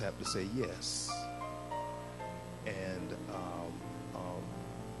you just have to say yes. And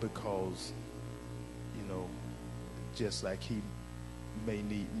because, you know, just like he may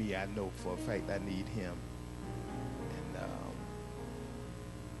need me, I know for a fact I need him.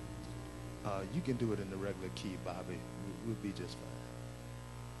 And you can do it in the regular key, Bobby. We'll be just fine.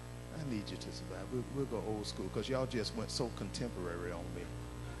 I need you to survive. We'll go old school, because y'all just went so contemporary on me.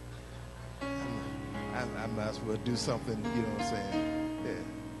 I might as well do something, you know what I'm saying? Yeah.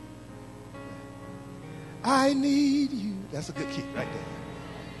 I need you. That's a good key right there.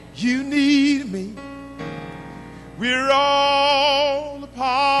 You need me. We're all a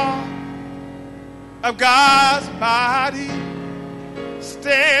part of God's body.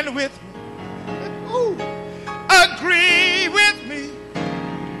 Stand with me. Ooh. Agree with me.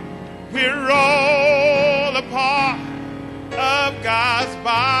 We're all a part of God's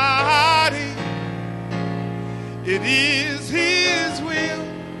body. It is his will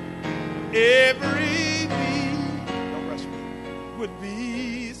every need, don't rush me, would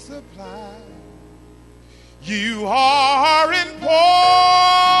be supplied. You are important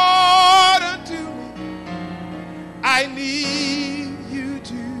to me. I need you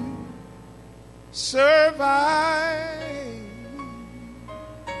to survive.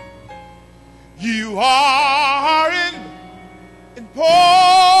 You are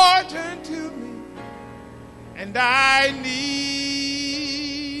important to me, and And I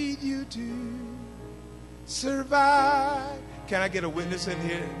need you to survive. Can I get a witness in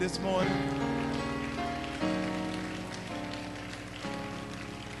here this morning?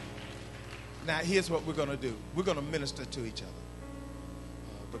 Now, here's what we're going to do. We're going to minister to each other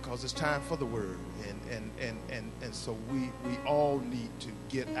because it's time for the word. And so we all need to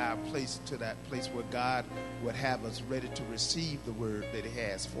get our place to that place where God would have us ready to receive the word that he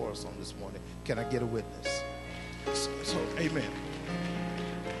has for us on this morning. Can I get a witness? So amen.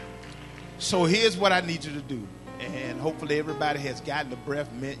 So here's what I need you to do. And hopefully everybody has gotten the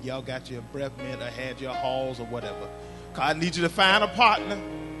breath mint. Y'all got your breath mint or had your halls or whatever. I need you to find a partner.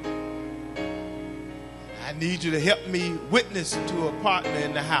 I need you to help me witness to a partner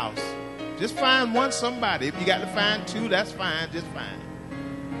in the house. Just find one somebody. If you got to find two, that's fine. Just fine.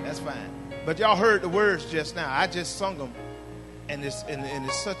 That's fine. But y'all heard the words just now. I just sung them. And it's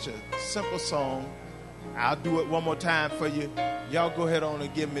such a simple song. I'll do it one more time for you. Y'all go ahead on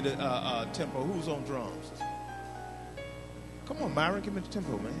and give me the tempo. Who's on drums? Come on, Myron, give me the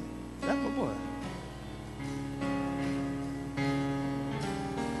tempo, man. That's my boy.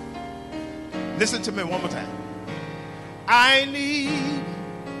 Listen to me one more time. I need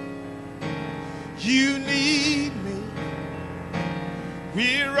you, need me.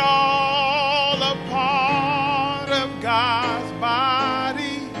 We're all a part of God's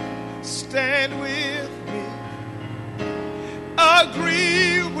body. Stand with me.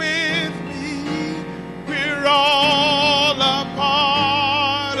 Agree with me. We're all a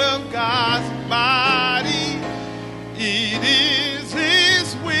part of God's body. It is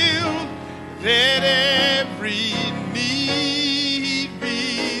his will that every need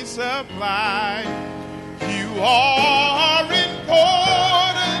be supplied. You are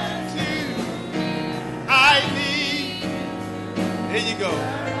important too. I need. There you go.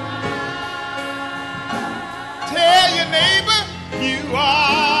 Tell your neighbor you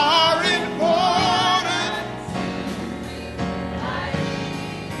are important.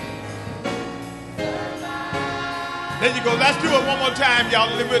 There you go. Let's do it one more time, y'all,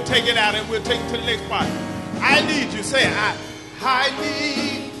 and then we'll take it out and we'll take it to the next part. I need you. Say it. I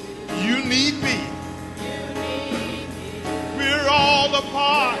need you. Need me. We're all a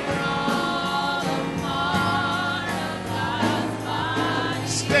part.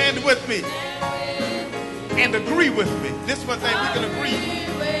 Stand with me and agree with me. This one thing we can agree.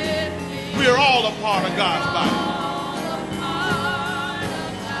 We're all a part of God's body.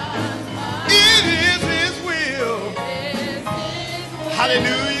 It is his will.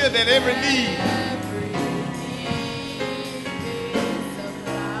 Hallelujah, that every need.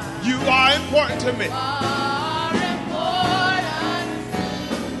 You are important to me.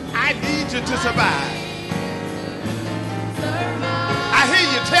 I need you to survive. I hear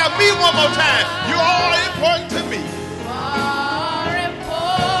you. Tell me one more time. You are important to me.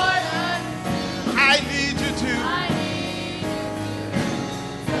 I need you to.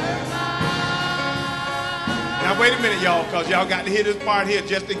 Now wait a minute, y'all, because y'all got to hear this part here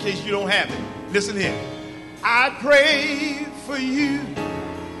just in case you don't have it. Listen here. I pray for you.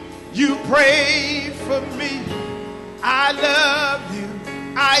 You pray for me. I love you.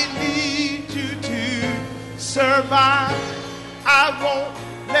 I need you to survive. I won't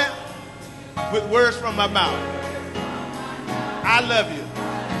let, with words from my mouth, I love you.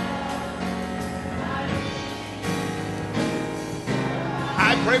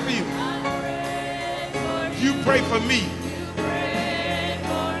 I pray for you. You pray for me.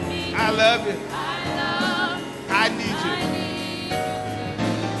 I love you. I need you.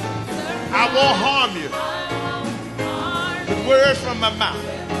 I won't harm you with words from my mouth.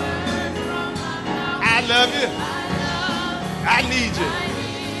 I love you. I need you.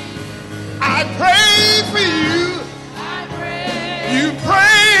 I pray for you. You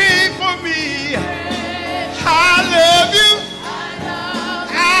pray for me. I love you.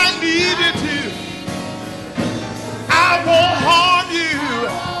 I need you too. I won't harm you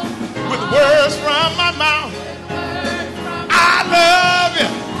with words from my mouth. I love you.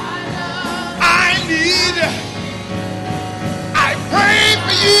 I need you. I pray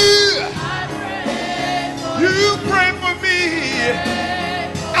for you. You pray for me.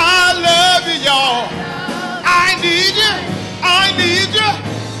 I love you, y'all. I need you. I need you.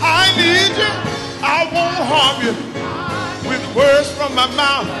 I need you. I won't harm you with words from my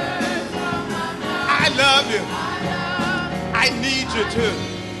mouth. I love you. I need you too.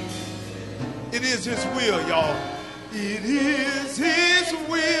 It is his will, y'all. It is his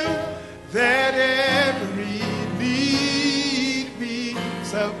will that every need be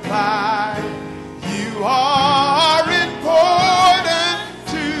supplied. You are important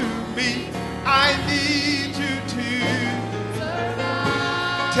to me. I need you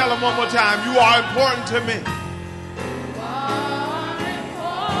Tell them one more time, you are important to me.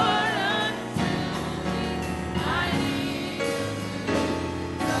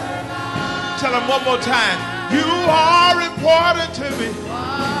 Tell them one more time, you are important to me.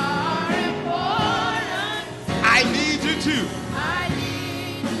 I need you to.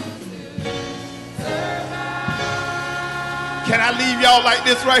 Can I leave y'all like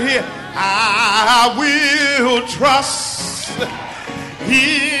this right here? I will trust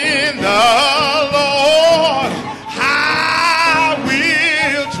in the Lord. I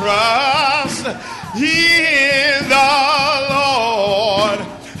will trust in the Lord.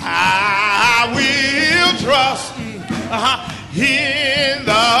 I will trust in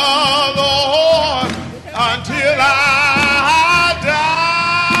the Lord until I die.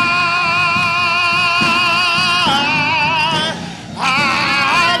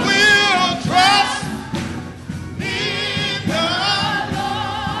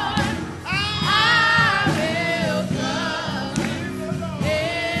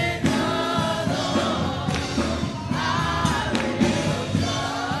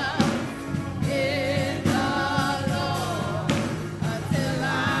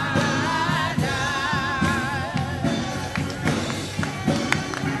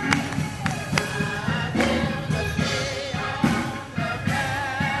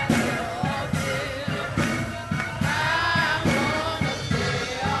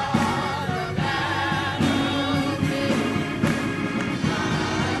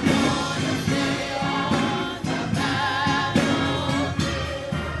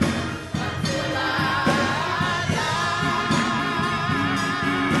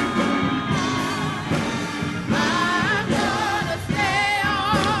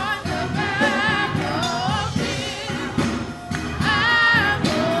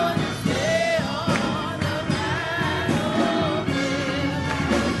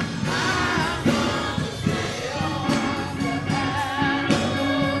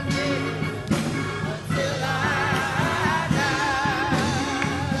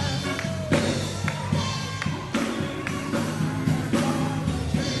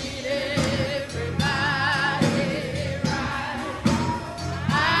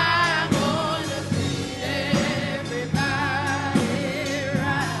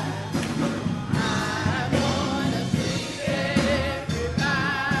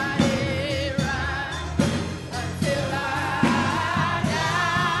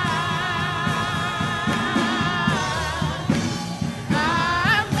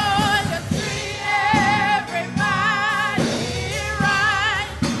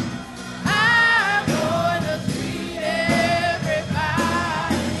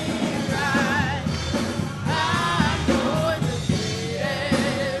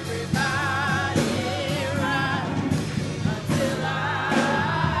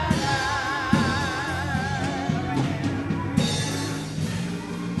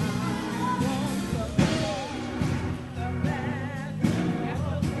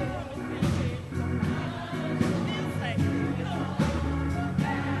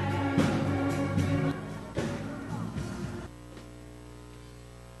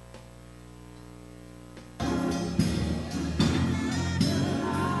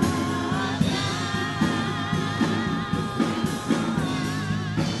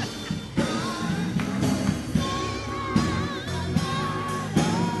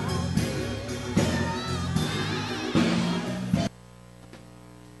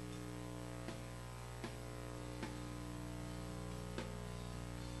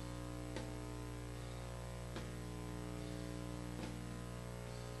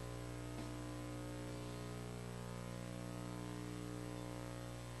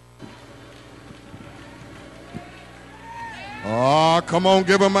 Oh, come on,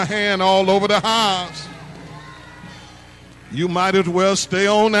 give him a hand all over the house. You might as well stay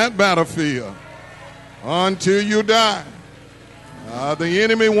on that battlefield until you die. The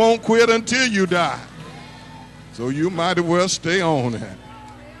enemy won't quit until you die. So you might as well stay on it.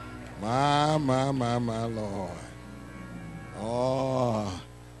 My Lord. Oh,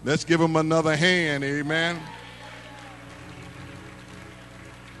 let's give him another hand, amen.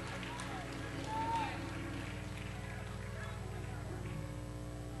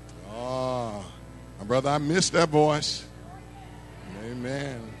 Oh, my brother, I miss that voice.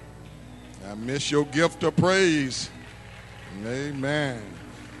 Amen. I miss your gift of praise. Amen.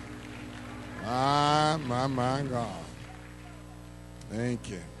 My God. Thank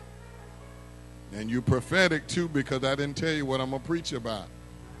you. And you prophetic too, because I didn't tell you what I'm going to preach about.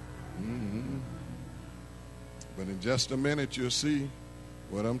 Mm-hmm. But in just a minute, you'll see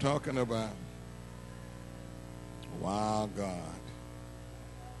what I'm talking about. Wow, God.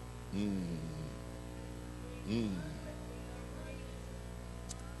 Mm. Mm.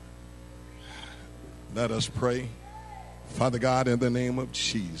 Let us pray. Father God, in the name of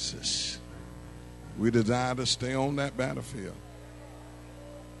Jesus, we desire to stay on that battlefield.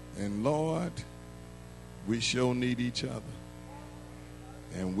 And Lord, we sure need each other.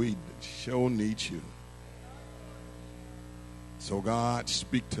 And we sure need you. So God,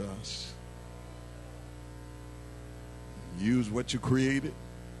 speak to us. Use what you created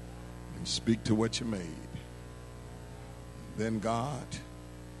and speak to what you made. Then God,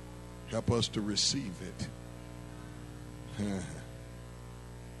 help us to receive it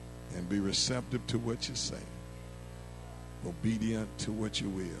and be receptive to what you say, obedient to what you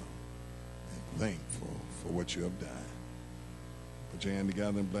will, and thankful for what you have done. Put your hand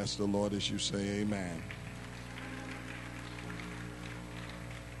together and bless the Lord as you say amen.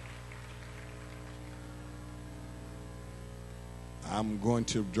 I'm going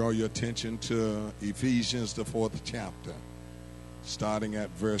to draw your attention to Ephesians, the 4th chapter, starting at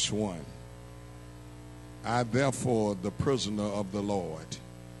verse 1. I, therefore, the prisoner of the Lord,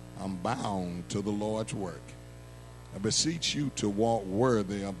 am bound to the Lord's work. I beseech you to walk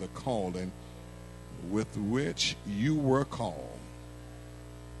worthy of the calling with which you were called,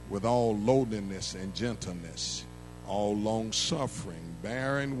 with all lowliness and gentleness, all long-suffering,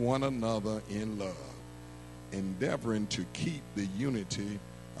 bearing one another in love, endeavoring to keep the unity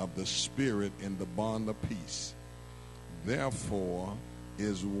of the Spirit in the bond of peace. Therefore,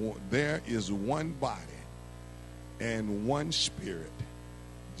 there is one body and one Spirit,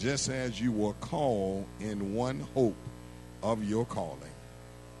 just as you were called in one hope of your calling.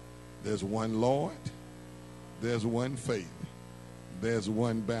 There's one Lord, there's one faith, there's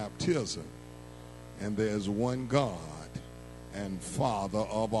one baptism, and there's one God and Father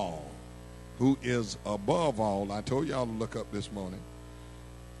of all, who is above all. I told y'all to look up this morning.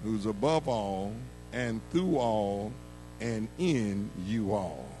 Who's above all and through all and in you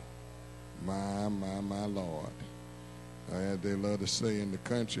all. My Lord. As they love to say in the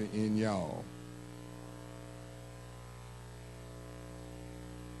country, in y'all.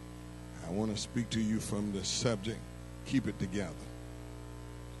 I want to speak to you from the subject, keep it together.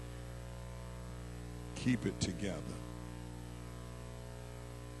 Keep it together.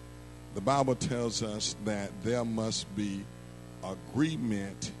 The Bible tells us that there must be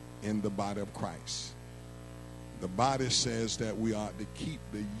agreement in the body of Christ. The body says that we ought to keep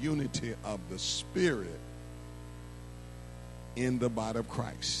the unity of the Spirit in the body of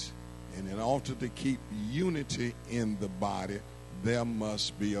Christ. And in order to keep unity in the body, there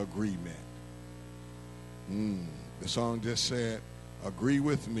must be agreement. The song just said, agree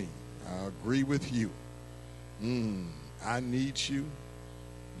with me. I agree with you. I need you.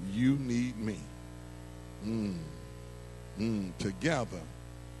 You need me. Together,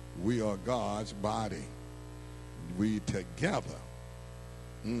 we are God's body. We together.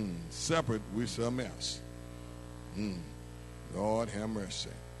 Separate, we're a mess. Lord have mercy.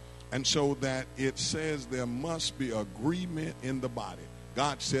 And so that it says there must be agreement in the body.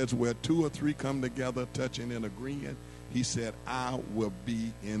 God says where 2 or 3 come together, touching and agreeing, he said, I will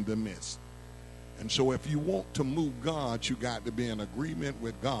be in the midst. And so if you want to move God, you got to be in agreement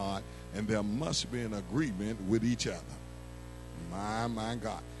with God, and there must be an agreement with each other. My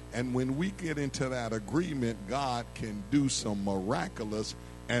God. And when we get into that agreement, God can do some miraculous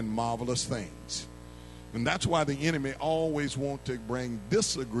and marvelous things. And that's why the enemy always wants to bring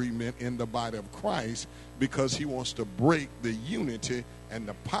disagreement in the body of Christ, because he wants to break the unity and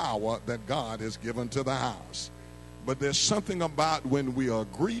the power that God has given to the house. But there's something about when we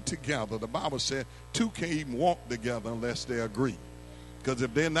agree together. The Bible said 2 can't even walk together unless they agree. Because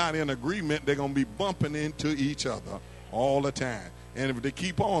if they're not in agreement, they're going to be bumping into each other all the time. And if they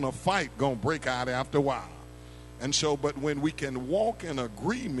keep on, a fight going to break out after a while. And so, but when we can walk in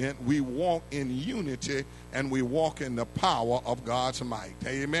agreement, we walk in unity, and we walk in the power of God's might.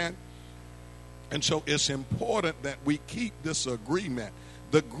 Amen? And so it's important that we keep this agreement.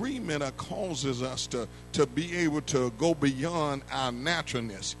 The agreement causes us to be able to go beyond our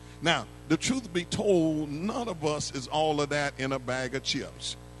naturalness. Now, the truth be told, none of us is all of that in a bag of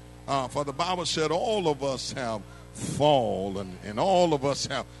chips. For the Bible said all of us have fallen, and all of us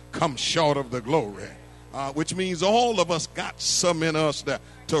have come short of the glory. Which means all of us got some in us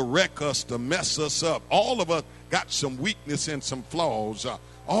to wreck us, to mess us up. All of us got some weakness and some flaws.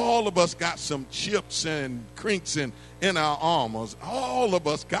 All of us got some chips and crinks in our armors. All of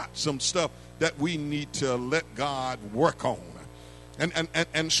us got some stuff that we need to let God work on.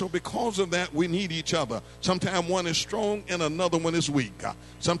 And so because of that, we need each other. Sometimes one is strong and another one is weak.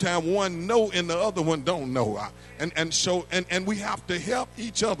 Sometimes one know and the other one don't know. And we have to help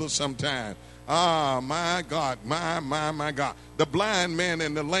each other sometimes. Ah, my God, my God. The blind man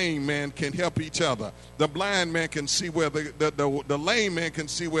and the lame man can help each other. The blind man can see where the lame man can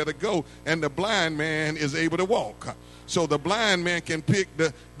see where to go, and the blind man is able to walk. So the blind man can pick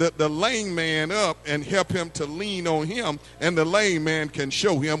the lame man up and help him to lean on him, and the lame man can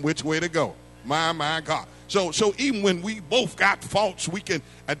show him which way to go. My God. So even when we both got faults, we can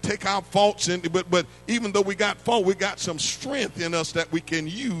take our faults, but even though we got fault, we got some strength in us that we can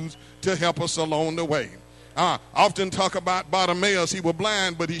use to help us along the way. Often talk about Bartimaeus. He was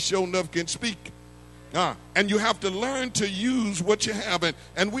blind, but he sure enough can speak. And you have to learn to use what you have,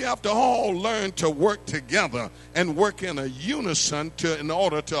 and we have to all learn to work together and work in a unison in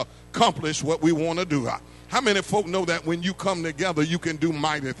order to accomplish what we want to do. How many folk know that when you come together, you can do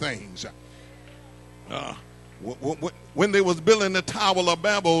mighty things? When they was building the Tower of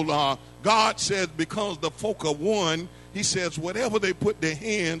Babel, God says because the folk are one, he says whatever they put their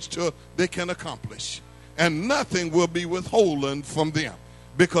hands to, they can accomplish. And nothing will be withholden from them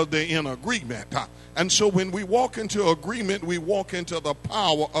because they're in agreement. And so when we walk into agreement, we walk into the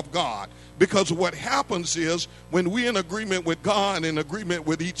power of God. Because what happens is when we're in agreement with God and in agreement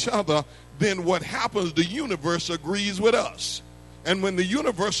with each other, then what happens, the universe agrees with us. And when the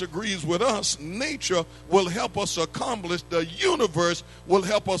universe agrees with us, nature will help us accomplish, the universe will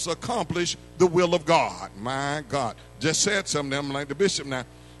help us accomplish the will of God. My God. Just said something, I'm like the bishop now.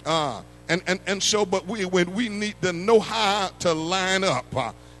 But we need to know how to line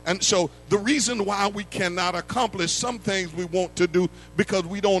up. And so the reason why we cannot accomplish some things we want to do because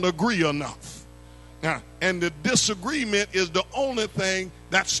we don't agree enough. And the disagreement is the only thing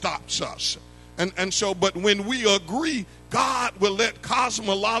that stops us. But when we agree, God will let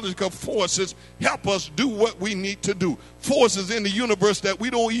cosmological forces help us do what we need to do. Forces in the universe that we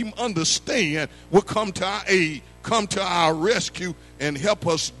don't even understand will come to our aid, come to our rescue, and help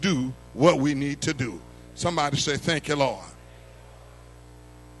us do what we need to do. Somebody say, thank you, Lord.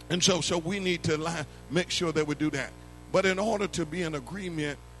 And so we need to make sure that we do that. But in order to be in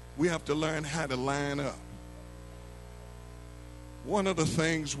agreement, we have to learn how to line up. One of the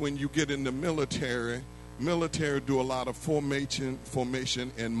things when you get in the military do a lot of formation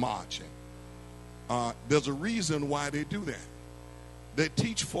and marching. There's a reason why they do that. They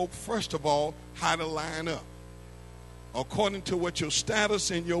teach folk, first of all, how to line up. According to what your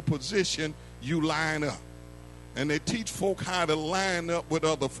status and your position, you line up. And they teach folk how to line up with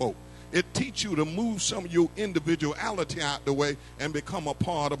other folk. It teaches you to move some of your individuality out the way and become a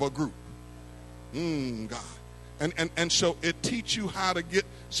part of a group. God. And so it teaches you how to get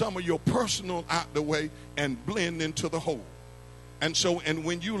some of your personal out the way and blend into the whole. And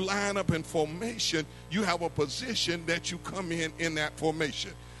when you line up in formation, you have a position that you come in that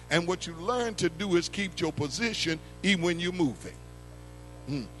formation. And what you learn to do is keep your position even when you're moving.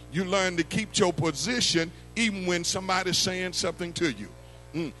 You learn to keep your position even when somebody's saying something to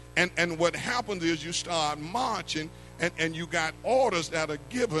you. And what happens is you start marching, and you got orders that are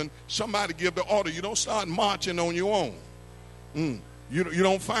given. Somebody give the order. You don't start marching on your own. You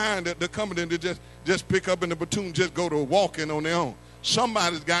don't find that they're coming in to just pick up in the platoon, just go to walking on their own.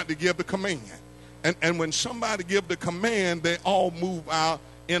 Somebody's got to give the command. And when somebody give the command, they all move out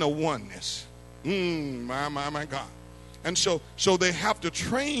in a oneness. My God. And so they have to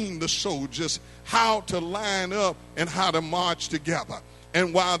train the soldiers how to line up and how to march together.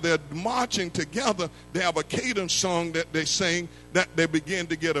 And while they're marching together, they have a cadence song that they sing that they begin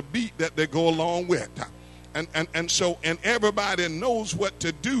to get a beat that they go along with. And everybody knows what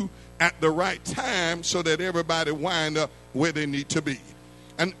to do at the right time so that everybody wind up where they need to be.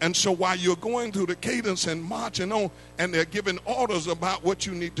 And so while you're going through the cadence and marching on, and they're giving orders about what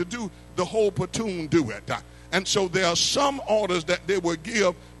you need to do, the whole platoon do it. And so there are some orders that they will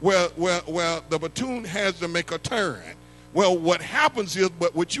give where the platoon has to make a turn. Well, what happens is,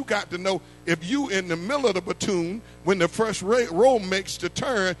 but what you got to know, if you in the middle of the platoon, when the first row makes the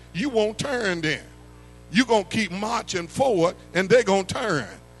turn, you won't turn then. You're going to keep marching forward, and they're going to turn.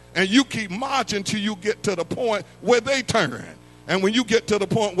 And you keep marching till you get to the point where they turn. And when you get to the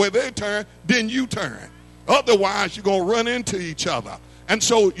point where they turn, then you turn. Otherwise, you're going to run into each other. And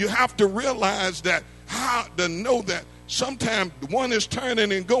so you have to realize that, how to know that sometimes one is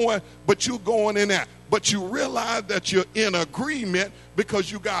turning and going, but you're going in that. But you realize that you're in agreement because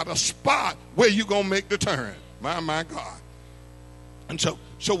you got a spot where you're going to make the turn. My God. And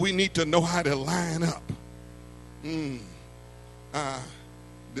so we need to know how to line up.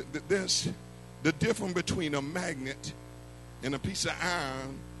 There's the difference between a magnet and a piece of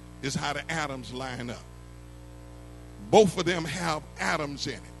iron is how the atoms line up. Both of them have atoms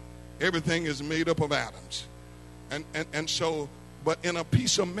in it. Everything is made up of atoms. And so, but in a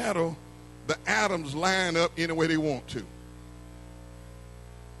piece of metal, the atoms line up any way they want to.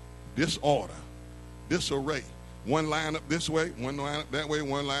 Disorder, disarray. One line up this way, one line up that way,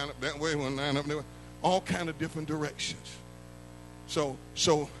 one line up that way, one line up that way. All kind of different directions. So,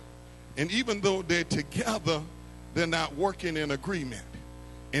 and even though they're together, they're not working in agreement.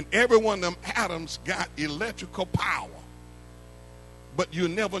 And every one of them atoms got electrical power. But you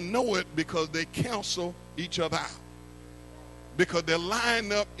never know it because they cancel each other out. Because they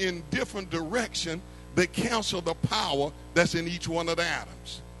line up in different directions, they cancel the power that's in each one of the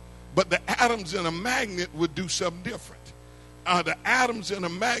atoms. But the atoms in a magnet would do something different. The atoms in a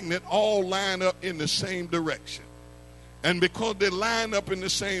magnet all line up in the same direction. And because they line up in the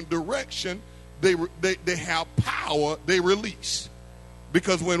same direction, they have power they release.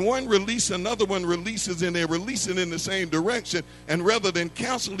 Because when one releases, another one releases, and they're releasing in the same direction. And rather than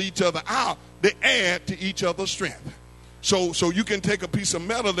cancel each other out, they add to each other's strength. So you can take a piece of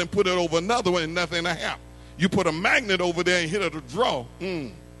metal and put it over another one and nothing will happen. You put a magnet over there and hit it to draw.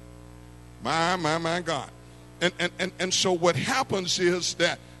 My God. And so what happens is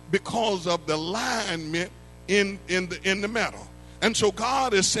that because of the alignment in the metal. And so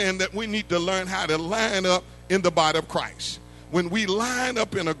God is saying that we need to learn how to line up in the body of Christ. When we line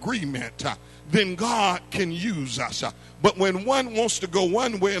up in agreement, then God can use us. But when one wants to go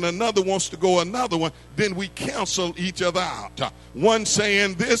one way and another wants to go another one, then we cancel each other out. One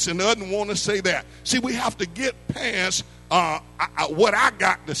saying this and the other want to say that. See, we have to get past what I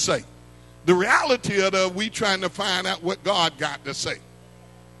got to say. The reality of it, we trying to find out what God got to say.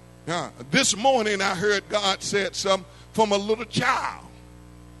 This morning I heard God said something from a little child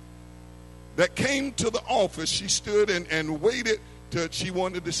that came to the office. She stood and waited till she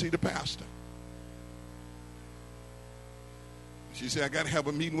wanted to see the pastor. She said, I got to have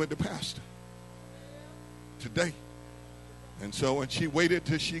a meeting with the pastor today. And so when she waited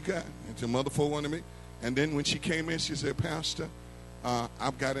till she got, until mother folk wanted me. And then when she came in, she said, Pastor,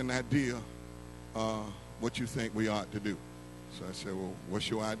 I've got an idea what you think we ought to do. So I said, well, what's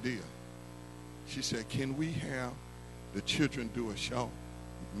your idea? She said, can we have the children do a short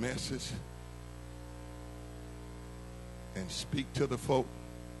message and speak to the folk?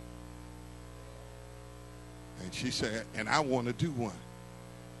 And she said, and I want to do one.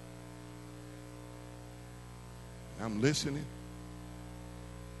 I'm listening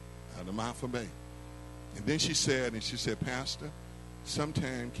out of the mouth of babe. And then she said, Pastor,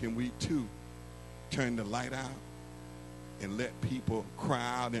 sometime can we too turn the light out and let people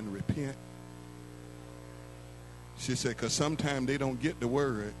cry out and repent? She said, because sometimes they don't get the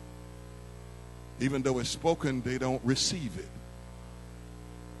word. Even though it's spoken, they don't receive it.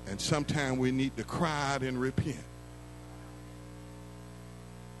 And sometimes we need to cry out and repent.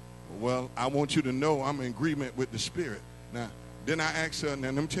 Well, I want you to know I'm in agreement with the Spirit. Now, then I asked her, now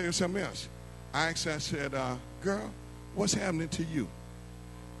let me tell you something else. I asked her, I said, girl, what's happening to you?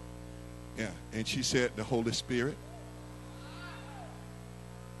 Yeah, and she said, the Holy Spirit.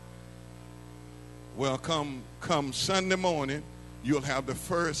 Well, come Sunday morning, you'll have the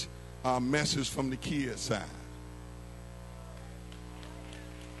first message from the kids' side.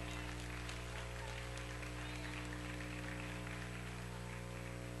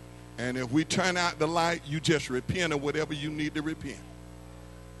 And if we turn out the light, you just repent of whatever you need to repent.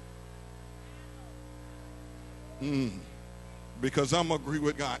 Because I'm agree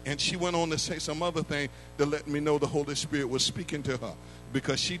with God. And she went on to say some other thing to let me know the Holy Spirit was speaking to her.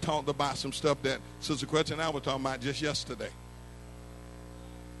 Because she talked about some stuff that Sister Crutcher and I were talking about just yesterday.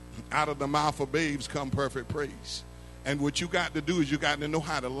 Out of the mouth of babes come perfect praise. And what you got to do is you got to know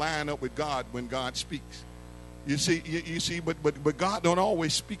how to line up with God when God speaks. You see, but God don't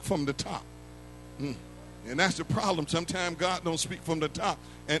always speak from the top. And that's the problem. Sometimes God don't speak from the top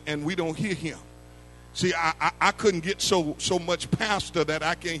and we don't hear him. See, I couldn't get so much pastor that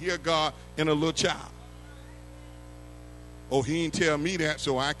I can hear God in a little child. Oh, he didn't tell me that,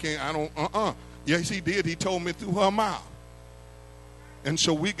 so I can't, I don't, Yes, he did. He told me through her mouth. And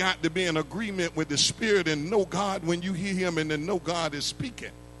so we got to be in agreement with the Spirit and know God when you hear him and then know God is speaking.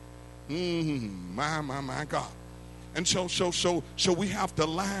 My God. And so we have to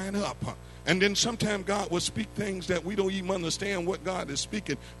line up. And then sometimes God will speak things that we don't even understand what God is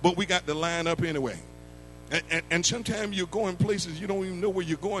speaking, but we got to line up anyway. And sometimes you're going places you don't even know where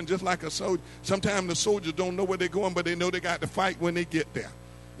you're going, just like a soldier. Sometimes the soldiers don't know where they're going, but they know they got to fight when they get there.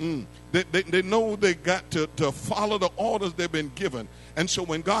 They know they got to follow the orders they've been given. And so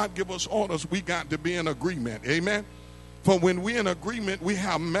when God gives us orders, we got to be in agreement. Amen? For when we're in agreement, we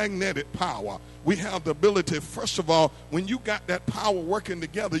have magnetic power. We have the ability, first of all, when you got that power working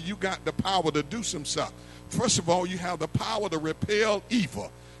together, you got the power to do some stuff. First of all, you have the power to repel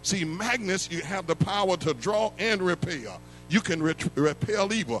evil. See, magnets, you have the power to draw and repel. You can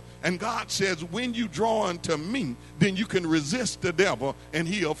repel evil. And God says, when you draw unto me, then you can resist the devil and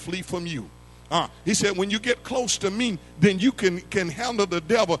he'll flee from you. He said, when you get close to me, then you can handle the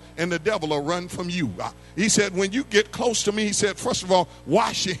devil and the devil will run from you. He said, when you get close to me, he said, first of all,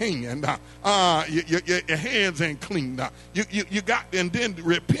 wash your hand. Your hands ain't clean. You got, and then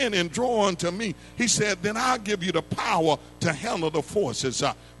repent and draw unto me. He said, then I'll give you the power to handle the forces.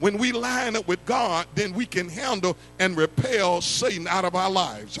 When we line up with God, then we can handle and repel Satan out of our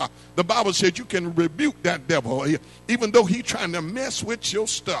lives. The Bible said you can rebuke that devil, even though he's trying to mess with your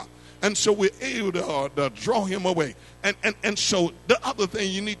stuff. And so we're able to draw him away. And so the other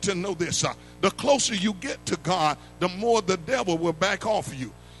thing you need to know this, the closer you get to God, the more the devil will back off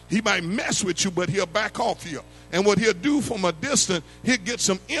you. He might mess with you, but he'll back off you. And what he'll do from a distance, he'll get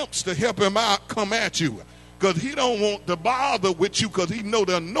some imps to help him out, come at you. Because he don't want to bother with you because he know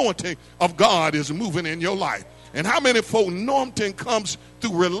the anointing of God is moving in your life. And how many folk anointing comes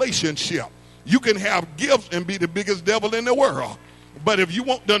through relationship? You can have gifts and be the biggest devil in the world. But if you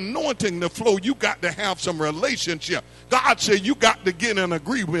want the anointing to flow, you got to have some relationship. God said you got to get and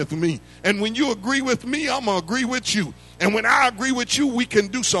agree with me. And when you agree with me, I'm going to agree with you. And when I agree with you, we can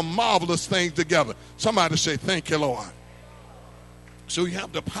do some marvelous things together. Somebody say, thank you, Lord. So you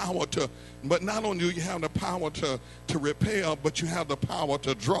have the power to, but not only do you have the power to repel, but you have the power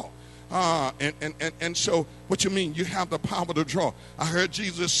to draw. And so what you mean? You have the power to draw. I heard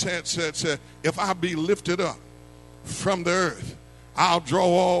Jesus said, if I be lifted up from the earth, I'll draw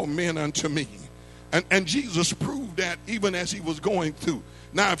all men unto me. And Jesus proved that even as he was going through.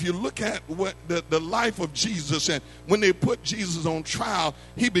 Now, if you look at what the life of Jesus, and when they put Jesus on trial,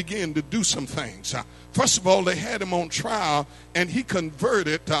 he began to do some things. First of all, they had him on trial, and he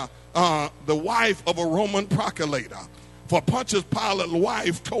converted the wife of a Roman procurator. For Pontius Pilate's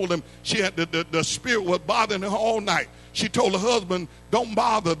wife told him she had the spirit was bothering her all night. She told her husband, don't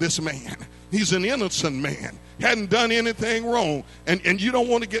bother this man. He's an innocent man. Hadn't done anything wrong. And you don't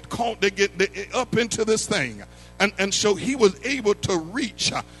want to get caught to get up into this thing. And so he was able to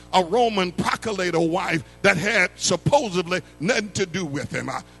reach a Roman procurator wife that had supposedly nothing to do with him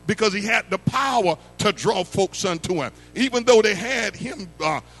because he had the power to draw folks unto him. Even though they had him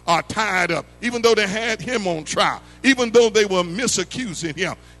tied up, even though they had him on trial, even though they were misaccusing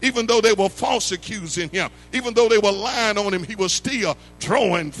him, even though they were false accusing him, even though they were lying on him, he was still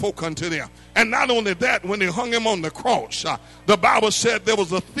drawing folk unto them. And not only that, when they hung him on the cross, the Bible said there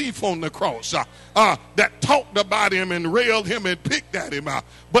was a thief on the cross that talked about him and railed him and picked at him.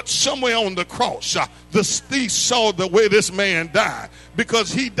 But somewhere on the cross, the thief saw the way this man died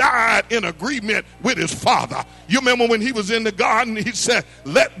because he died in agreement with his Father. You remember when he was in the garden, he said,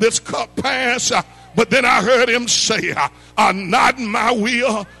 let this cup pass. But then I heard him say, not my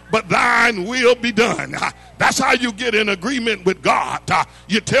will, but thine will be done. That's how you get in agreement with God.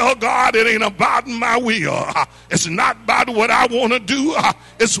 You tell God it ain't about my will. It's not about what I want to do.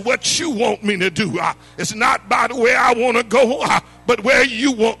 It's what you want me to do. It's not about where I want to go, but where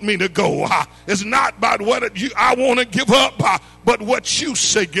you want me to go. It's not about what I want to give up, but what you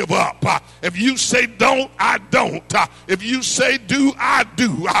say give up. If you say don't, I don't. If you say do, I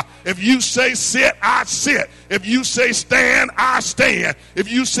do. If you say sit, I sit. If you say stand, I stand.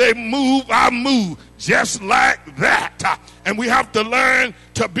 If you say move, I move. Just like that. And we have to learn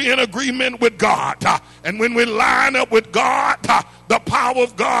to be in agreement with God. And when we line up with God, the power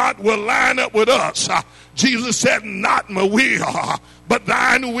of God will line up with us. Jesus said, not my will, but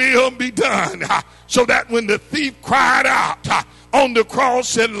thine will be done. So that when the thief cried out on the cross,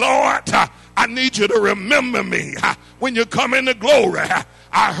 said, Lord, I need you to remember me when you come into glory.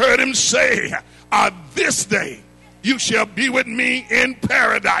 I heard him say, this day you shall be with me in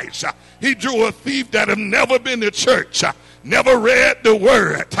paradise. He drew a thief that had never been to church, never read the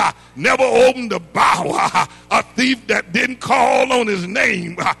word, never opened the Bible, a thief that didn't call on his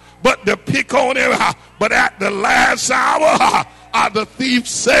name, but to pick on him. But at the last hour, the thief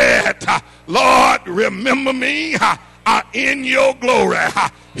said, Lord, remember me in your glory.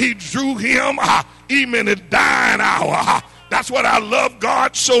 He drew him even in the dying hour. That's what I love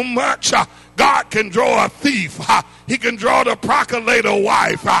God so much. God can draw a thief. He can draw the procurator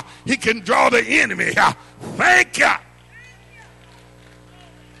wife. He can draw the enemy. Thank you.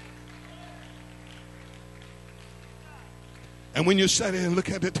 And when you sit there and look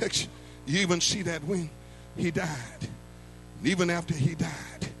at the text, you even see that when he died, and even after he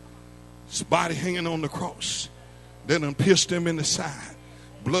died, his body hanging on the cross, They done pierced him in the side.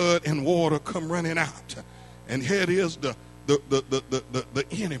 Blood and water come running out. And here it is, the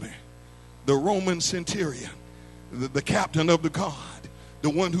enemy, the Roman centurion, the captain of the guard, the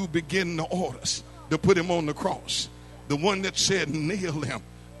one who began the orders to put him on the cross, the one that said nail him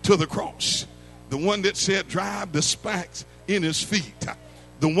to the cross, the one that said drive the spikes in his feet,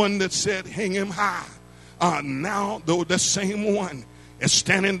 the one that said hang him high. Now, though, the same one is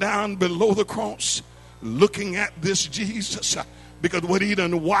standing down below the cross looking at this Jesus, because what he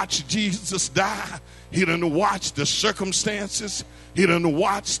done watched Jesus die, he done watched the circumstances, he done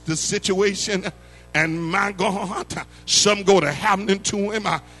watched the situation, and my God, some go to happening to him.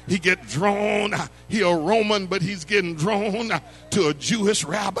 He get drawn. He a Roman, but he's getting drawn to a Jewish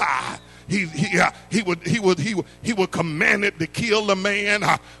rabbi. He would commanded to kill the man,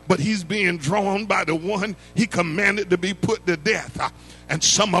 but he's being drawn by the one he commanded to be put to death. And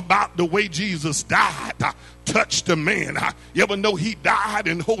some about the way Jesus died touched the man. You ever know he died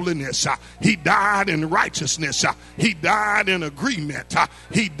in holiness? He died in righteousness. He died in agreement.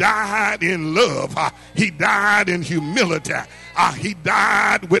 He died in love. He died in humility. He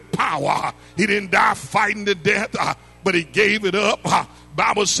died with power. He didn't die fighting to death, but he gave it up.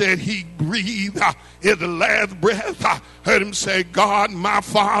 Bible said he breathed his last breath. Heard him say, God, my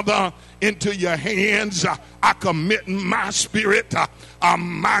Father, into your hands I commit my spirit.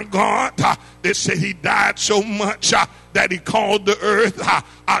 My God, they said he died so much that he called the earth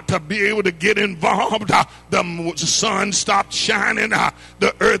to be able to get involved. The sun stopped shining.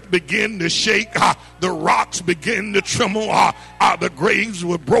 The earth began to shake. The rocks began to tremble. The graves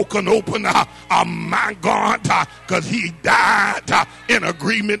were broken open. My God, because he died in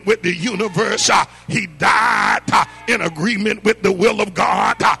agreement with the universe. He died in agreement with the will of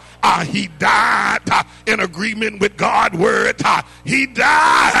God. He died in agreement with God's word. He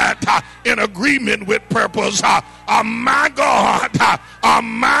died in agreement with purpose. My God,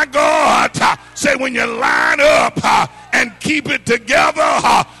 my God. Say when you line up and keep it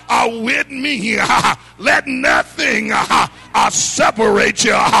together with me, let nothing separate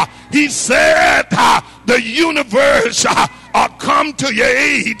you. He said the universe come to your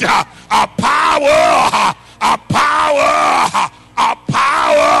aid. Power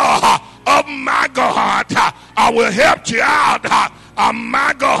of my God, I will help you out.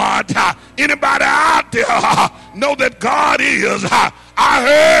 My God, anybody out there know that God is? I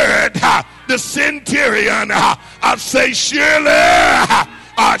heard the centurion say, surely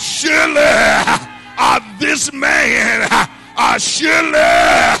this man surely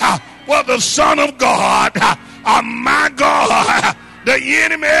was the Son of God. My God, the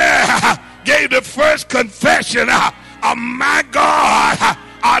enemy gave the first confession. My God,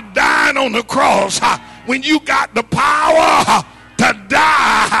 dying on the cross. When you got the power to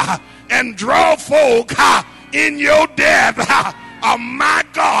die and draw folk in your death, my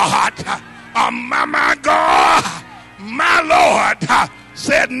God, my God, my Lord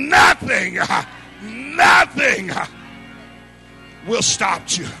said nothing will stop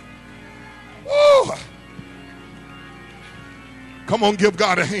you. Woo. Come on, give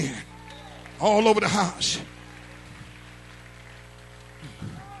God a hand. All over the house.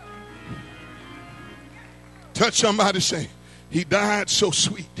 Touch somebody, say, he died so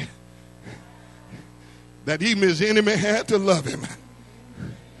sweet that even his enemy had to love him.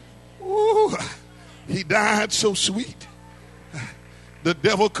 Ooh, he died so sweet the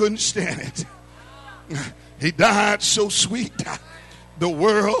devil couldn't stand it. He died so sweet the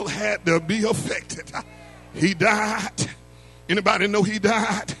world had to be affected. He died. Anybody know he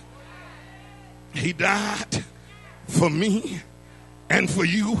died? He died for me and for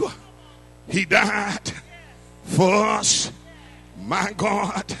you. He died for us, my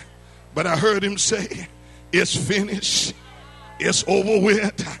God. But I heard him say, it's finished. It's over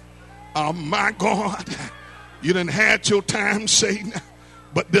with. My God, you done had your time, Satan,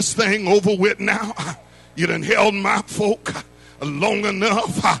 but this thing over with now. You done held my folk long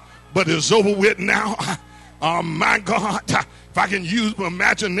enough, but it's over with now. My God, if I can use my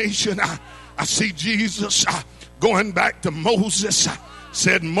imagination, I see Jesus going back to Moses.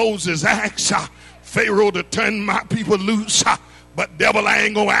 Said Moses asked Pharaoh to turn my people loose, but devil, I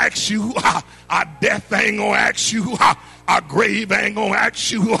ain't gonna ask you. Death ain't gonna ask you. Grave ain't gonna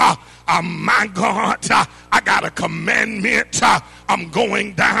ask you. My God, I got a commandment. I'm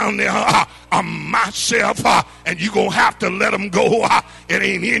going down there myself, and you gonna have to let them go. It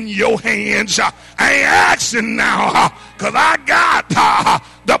ain't in your hands. I ain't asking now, because I got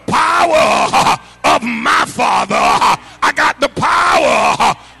the power of my Father. I got the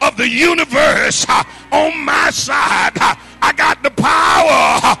power of the universe on my side. I got the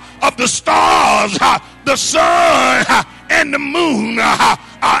power of the stars the sun and the moon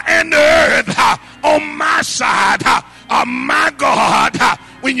and the earth on my side. My God,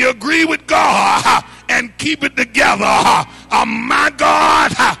 when you agree with God and keep it together, my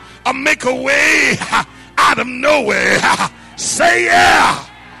God, make a way out of nowhere. Say yeah.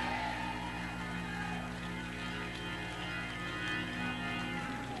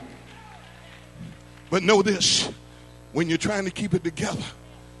 But know this, when you're trying to keep it together,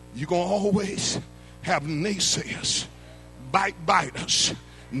 you're going to always have naysayers, biters,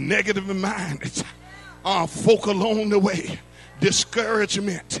 negative minded, folk along the way,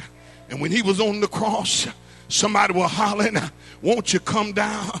 discouragement. And when he was on the cross, somebody was hollering, won't you come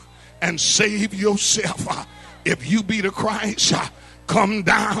down and save yourself? If you be the Christ, come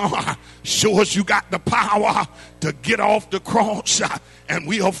down. Show us you got the power to get off the cross, and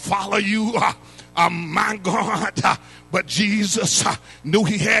we'll follow you. My God, but Jesus knew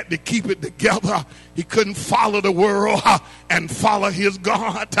he had to keep it together. He couldn't follow the world and follow his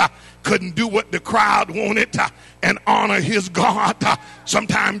God. Couldn't do what the crowd wanted and honor his God.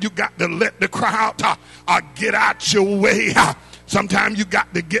 Sometimes you got to let the crowd get out your way. Sometimes you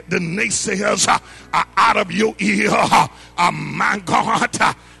got to get the naysayers out of your ear. My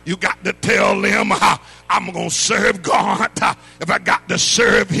God, you got to tell them, I'm going to serve God if I got to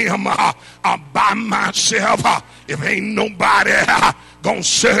serve him by myself. If ain't nobody going to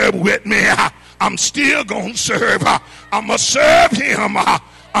serve with me, I'm still going to serve. I'm going to serve him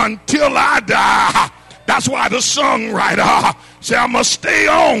until I die. That's why the songwriter said, I'm going to stay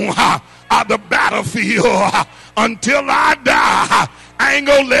on the battlefield until I die. I ain't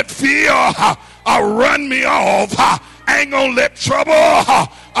going to let fear run me off. I ain't going to let trouble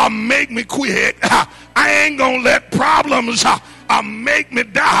make me quit. I ain't going to let problems make me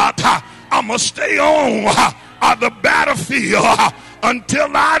doubt. I'm going to stay on the battlefield until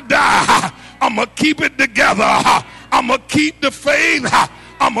I die. I'm going to keep it together. I'm going to keep the faith.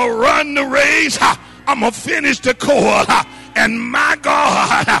 I'm going to run the race. I'm going to finish the course. And my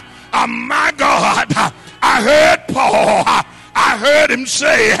God, I heard Paul. I heard him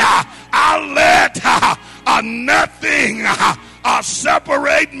say, I'll let nothing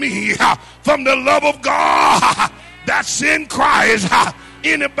separate me from the love of God that's in Christ.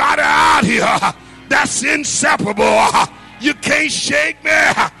 Anybody out here that's inseparable? You can't shake me.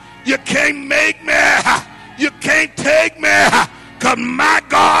 You can't make me. You can't take me. Because my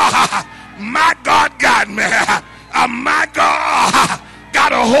God got me. My God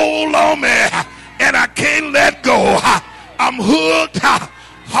got a hold on me. And I can't let go. I'm hooked,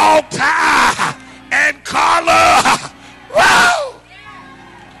 hog-tied, and collar. Woo!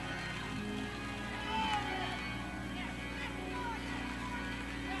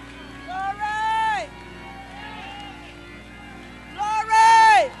 Glory!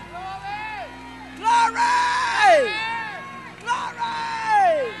 Glory! Glory!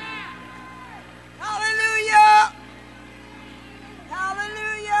 Glory! Hallelujah!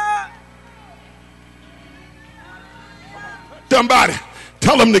 Hallelujah! Somebody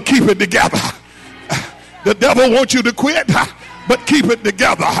tell them to keep it together. The devil wants you to quit, but keep it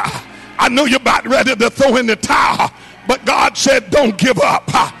together. I know you're about ready to throw in the towel, but God said don't give up.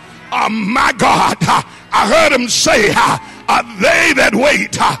 My God, I heard him say, they that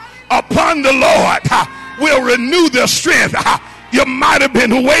wait upon the Lord will renew their strength. You might have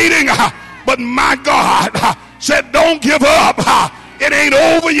been waiting, but my God said don't give up. It ain't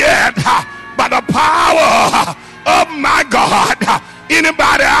over yet. By the power of my God,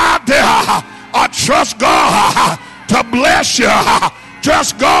 anybody out there trust God to bless you,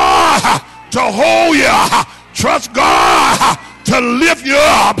 trust God to hold you, trust God to lift you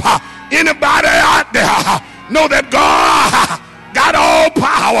up. Anybody out there know that God got all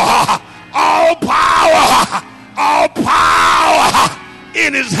power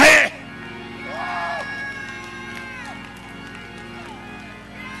in his hand?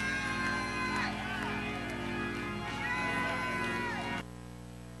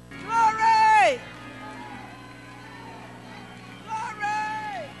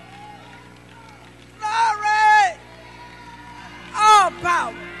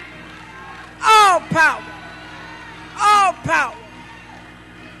 Power.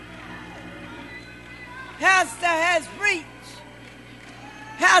 Pastor has preached.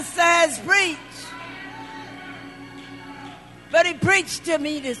 Pastor has preached. But he preached to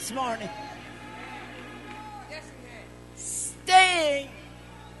me this morning. Staying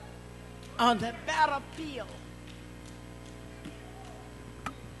on the battlefield.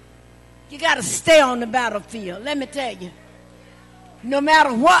 You got to stay on the battlefield. Let me tell you. No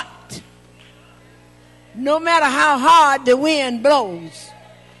matter what. No matter how hard the wind blows,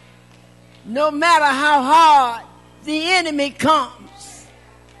 No matter how hard the enemy comes,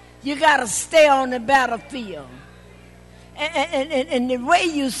 you got to stay on the battlefield. And the way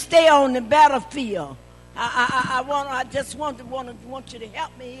you stay on the battlefield, I just want you to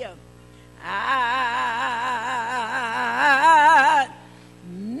help me here. I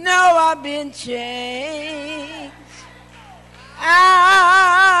know I've been changed. I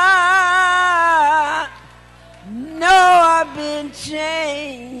know I've been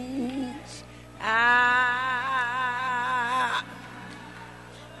changed. I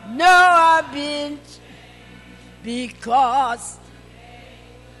know I've been because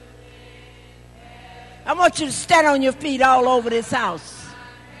I want you to stand on your feet all over this house.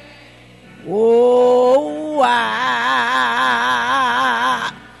 Oh, I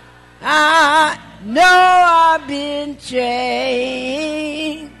know I've been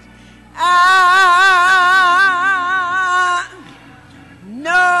changed. I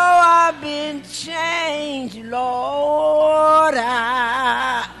know I've been changed, Lord.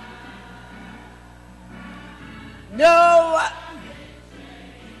 I know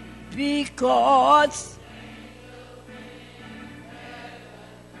because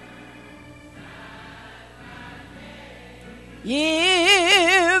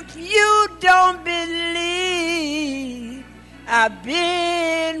if you don't believe I've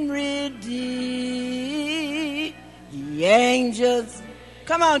been redeemed, the angels,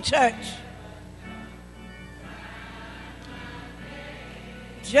 come on, church,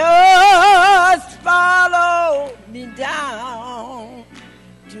 just follow me down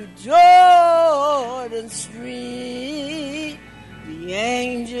to Jordan Street. The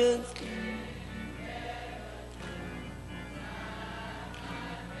angels,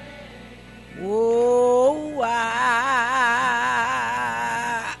 oh,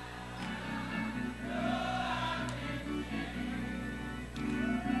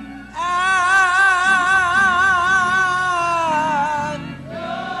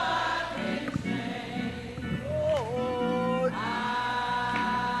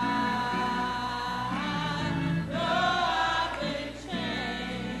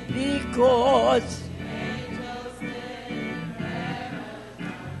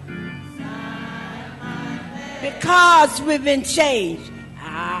 because we've been changed,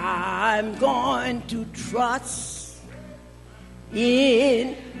 I'm going to trust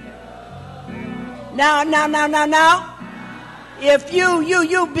in. Now. If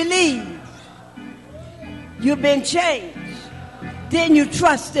you believe you've been changed, then you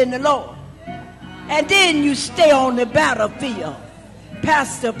trust in the Lord. And then you stay on the battlefield.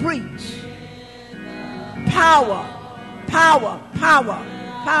 Pastor, preach. Power.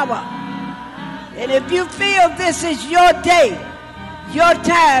 And if you feel this is your day, your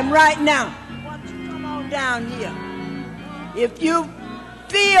time right now, why don't you come on down here? If you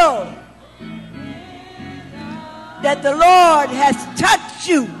feel that the Lord has touched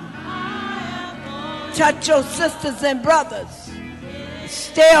you, touch your sisters and brothers,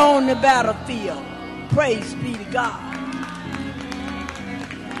 stay on the battlefield. Praise be to God.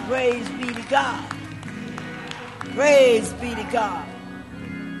 Praise be to God. Praise be to God.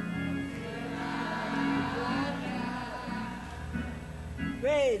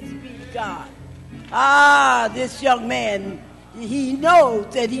 Praise be to God. This young man, he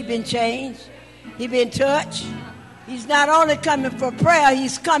knows that he's been changed. He's been touched. He's not only coming for prayer,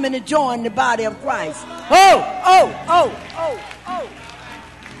 he's coming to join the body of Christ. Oh.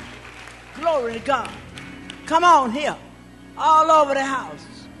 Glory to God. Come on here. All over the house.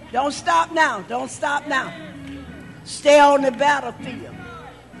 Don't stop now. Stay on the battlefield.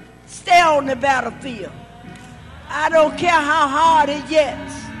 Stay on the battlefield. I don't care how hard it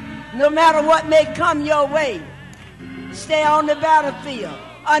gets. No matter what may come your way. Stay on the battlefield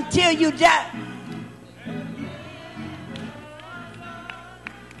until you die.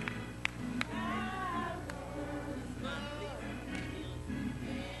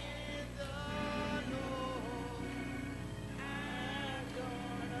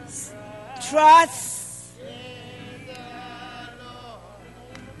 Trust.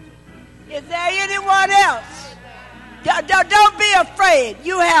 Is there anyone else? Don't be afraid.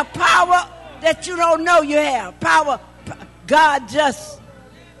 You have power that you don't know you have. Power. God just.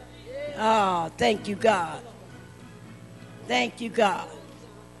 Oh, thank you, God. Thank you, God.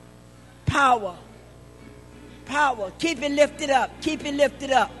 Power. Keep it lifted up. Keep it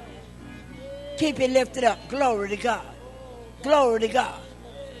lifted up. Glory to God. Glory to God.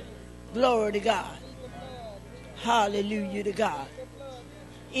 Glory to God. Hallelujah to God.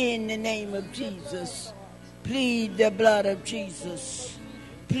 In the name of Jesus, plead the blood of Jesus.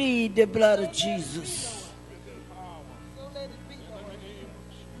 Plead the blood of Jesus.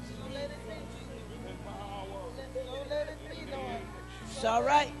 It's all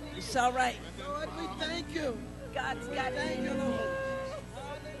right. It's all right. Lord, we thank you. God's got it in you.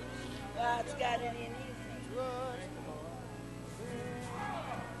 God's got it in you.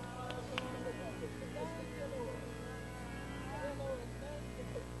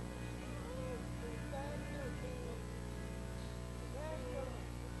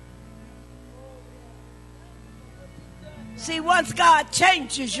 See, once God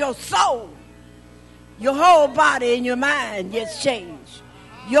changes your soul, your whole body and your mind gets changed.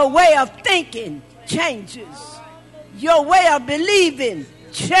 Your way of thinking changes. Your way of believing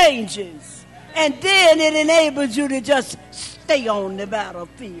changes. And then it enables you to just stay on the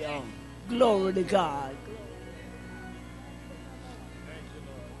battlefield. Glory to God.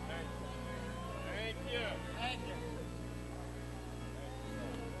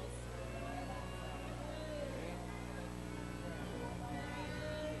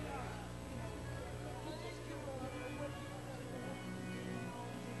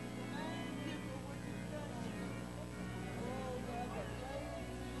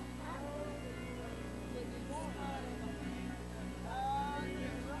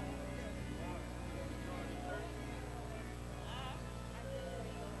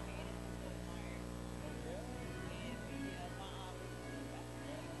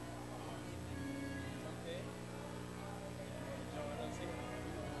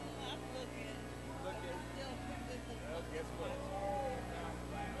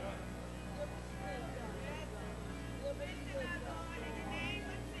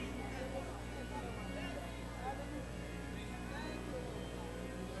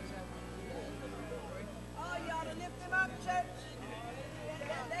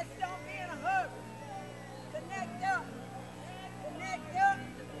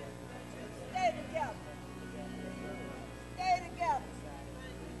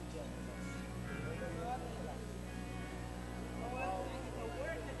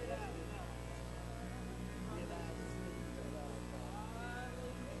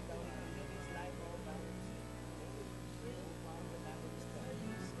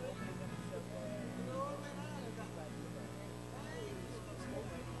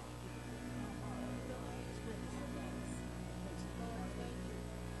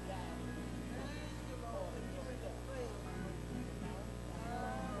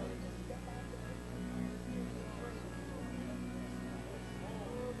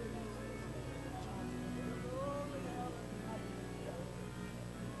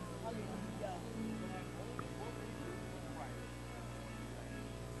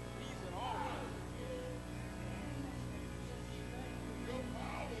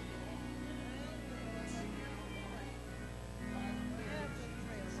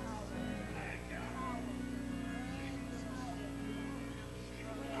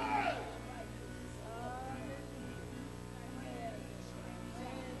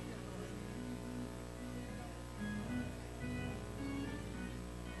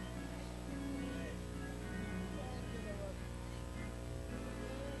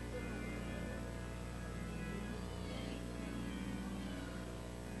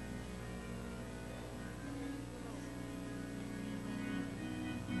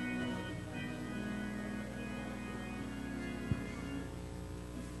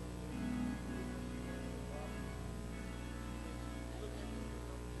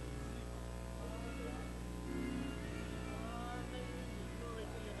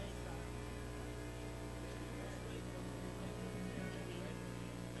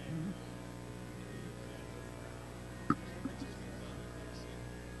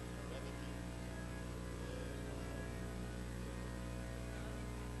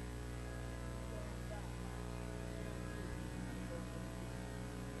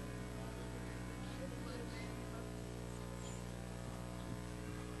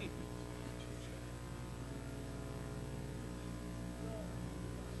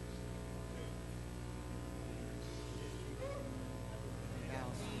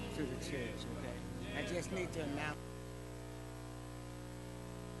 To the church, okay? I just need to announce.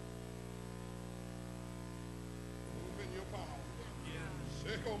 Move in your power.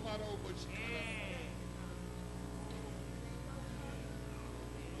 Sheko maro bushkara.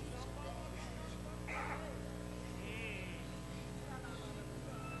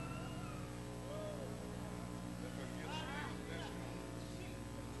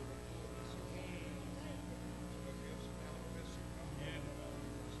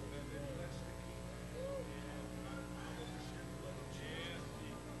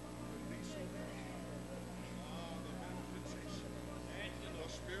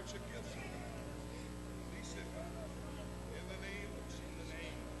 Spiritual gifts.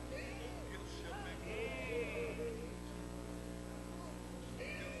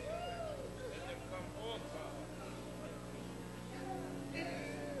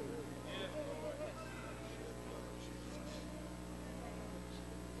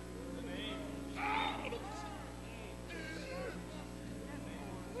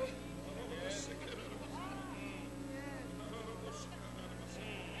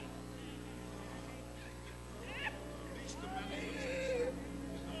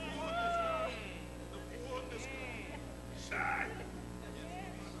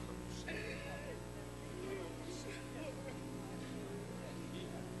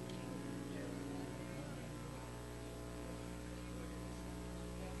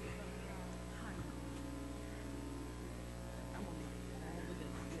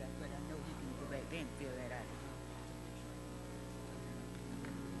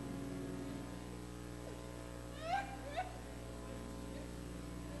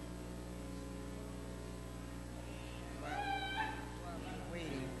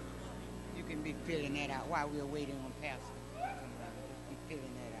 that out while we're waiting on Pastor to come around. Just be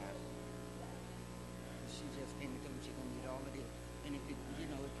filling that out. She just came and told me she's gonna need all of this. And if it,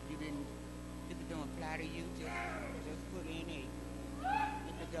 if it don't apply to you, just put in a.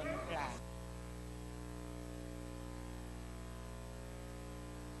 If it doesn't apply.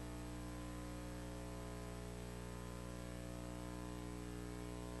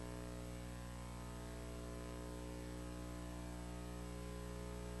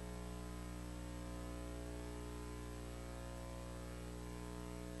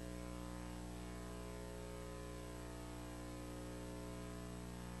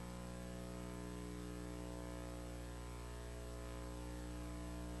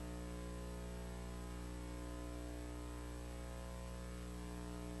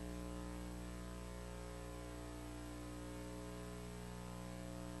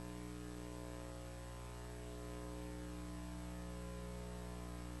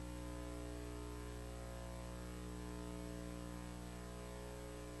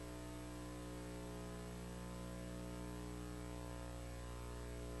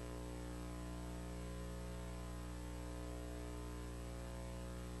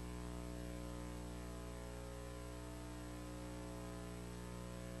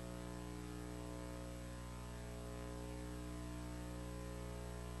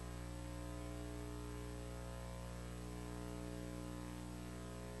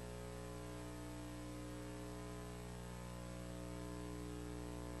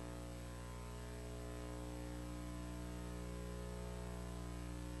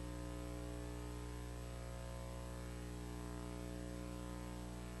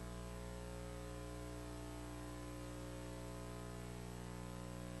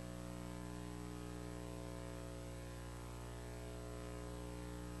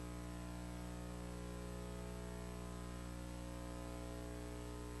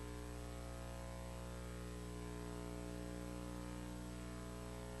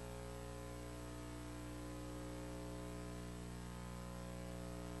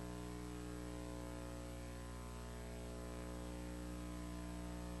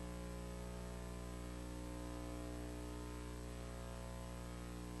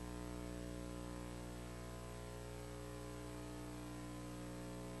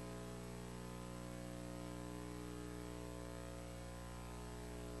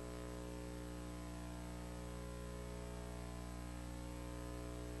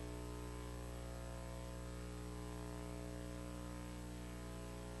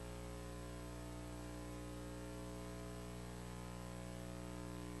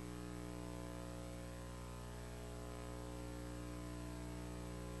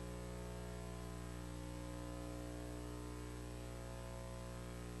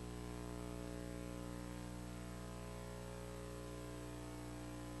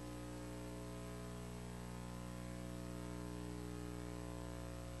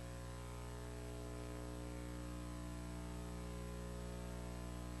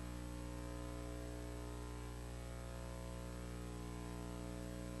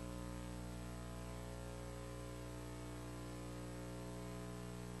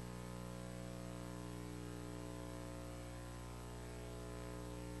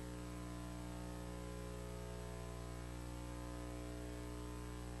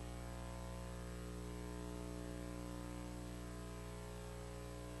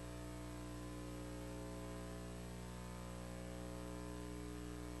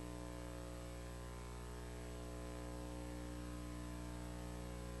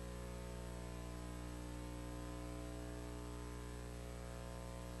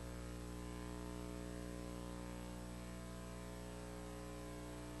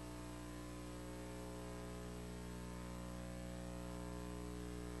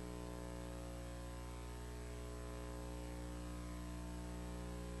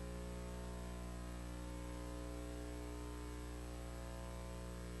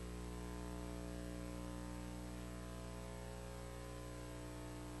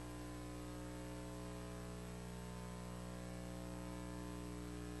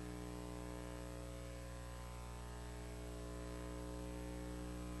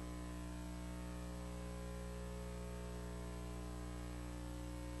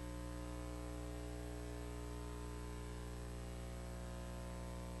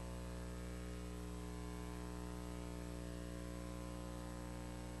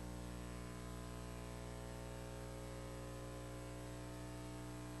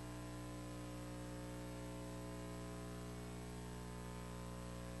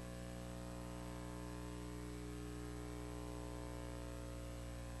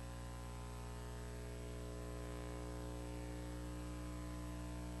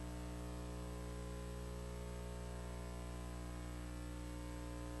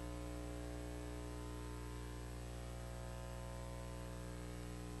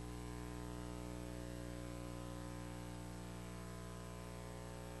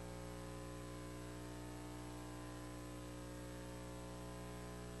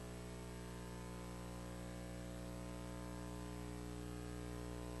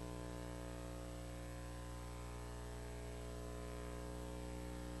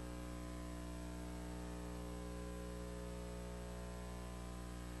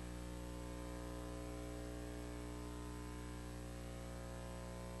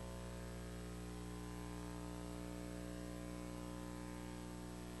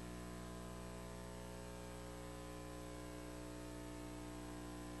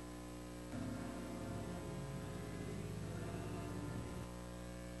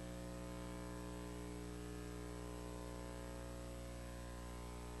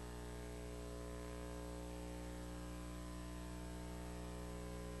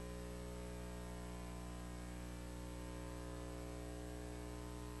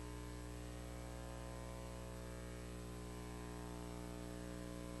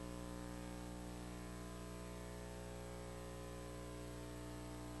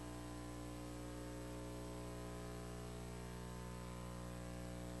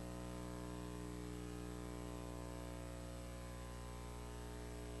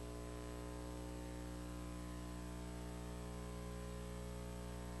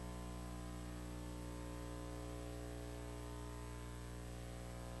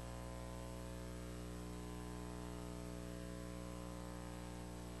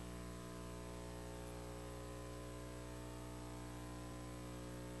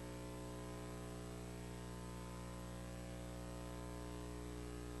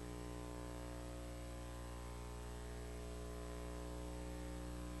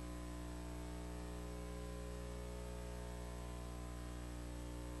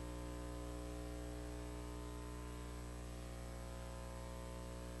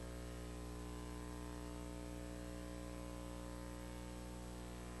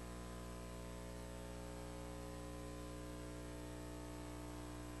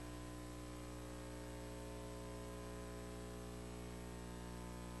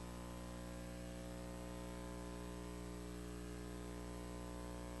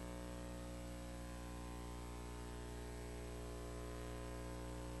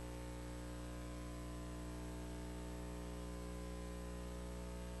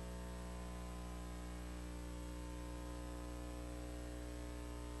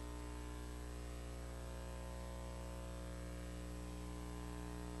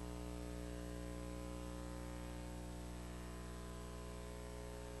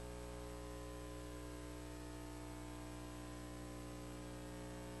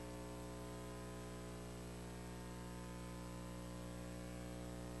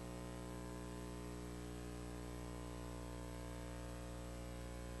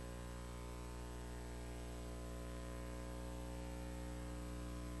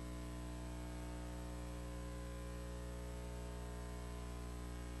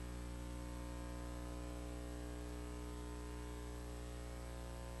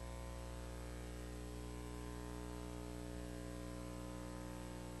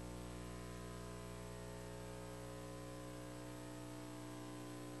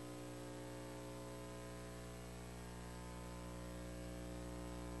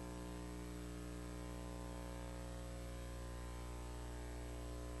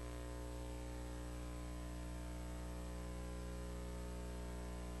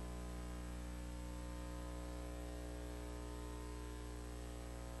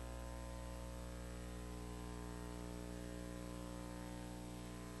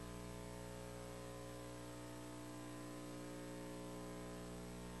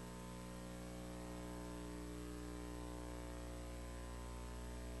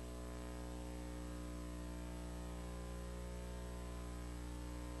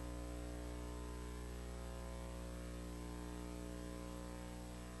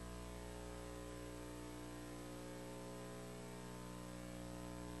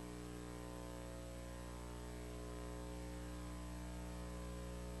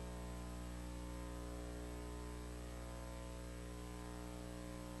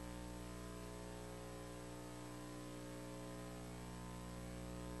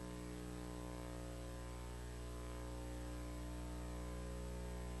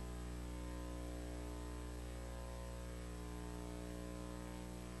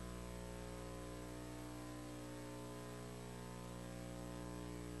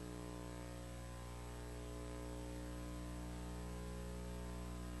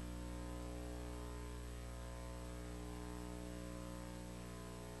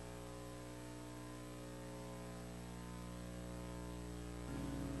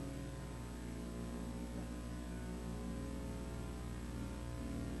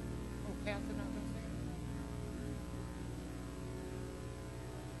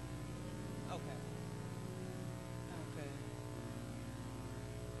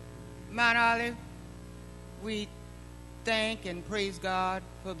 Mount Olive, we thank and praise God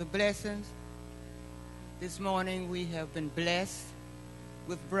for the blessings. This morning we have been blessed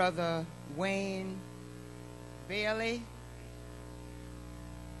with Brother Wayne Bailey,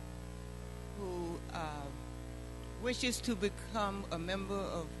 who wishes to become a member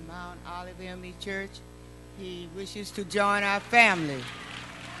of Mount Olive ME Church. He wishes to join our family.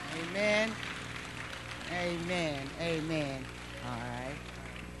 Amen. Amen. Amen. All right.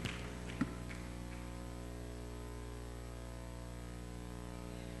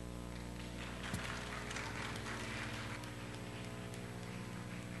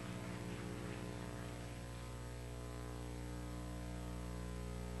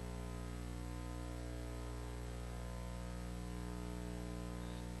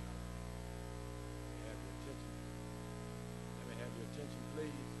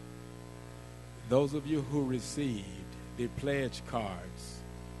 Those of you who received the pledge cards,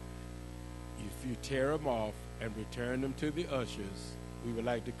 if you tear them off and return them to the ushers, we would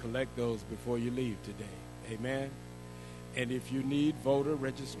like to collect those before you leave today. Amen. And if you need voter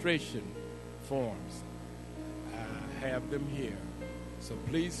registration forms, I have them here. So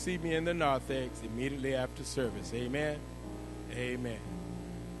please see me in the narthex immediately after service. Amen. Amen.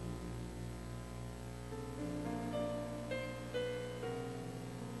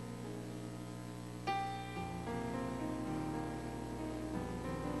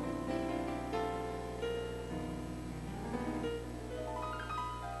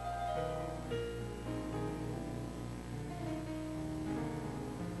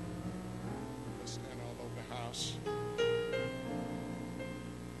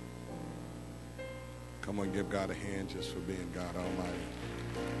 Come on, give God a hand just for being God Almighty.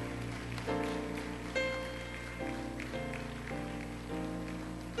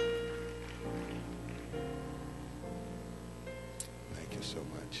 Thank you so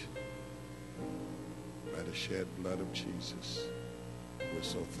much. By the shed blood of Jesus, we're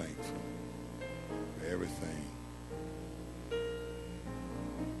so thankful for everything.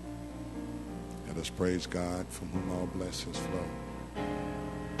 Let us praise God from whom all blessings flow.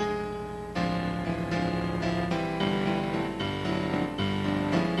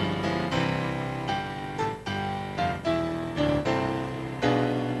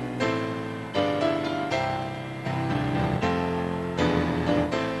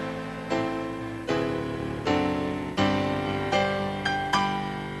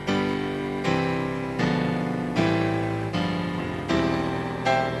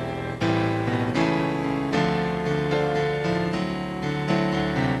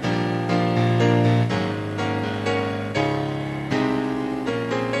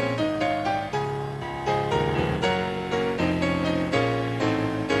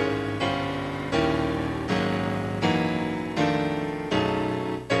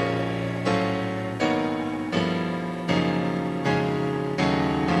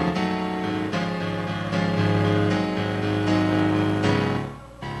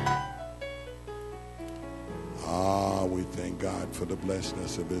 For the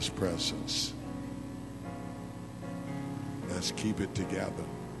blessedness of his presence. Let's keep it together.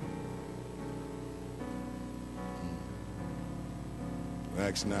 We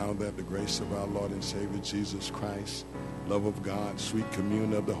ask now that the grace of our Lord and Savior Jesus Christ, love of God, sweet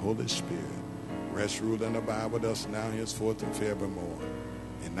communion of the Holy Spirit, rest, rule, and abide with us now, henceforth, and forevermore.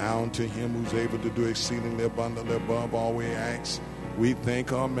 And now unto him who's able to do exceedingly abundantly above all we ask, we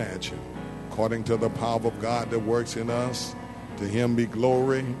think or imagine, according to the power of God that works in us. To him be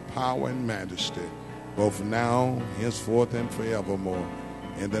glory, power, and majesty, both now, henceforth, and forevermore.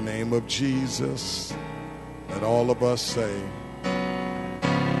 In the name of Jesus, let all of us say,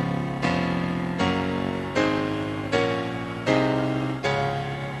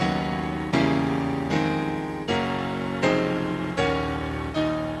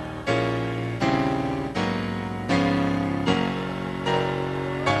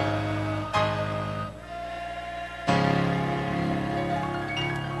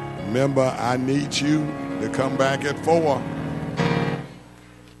 remember, I need you to come back at 4.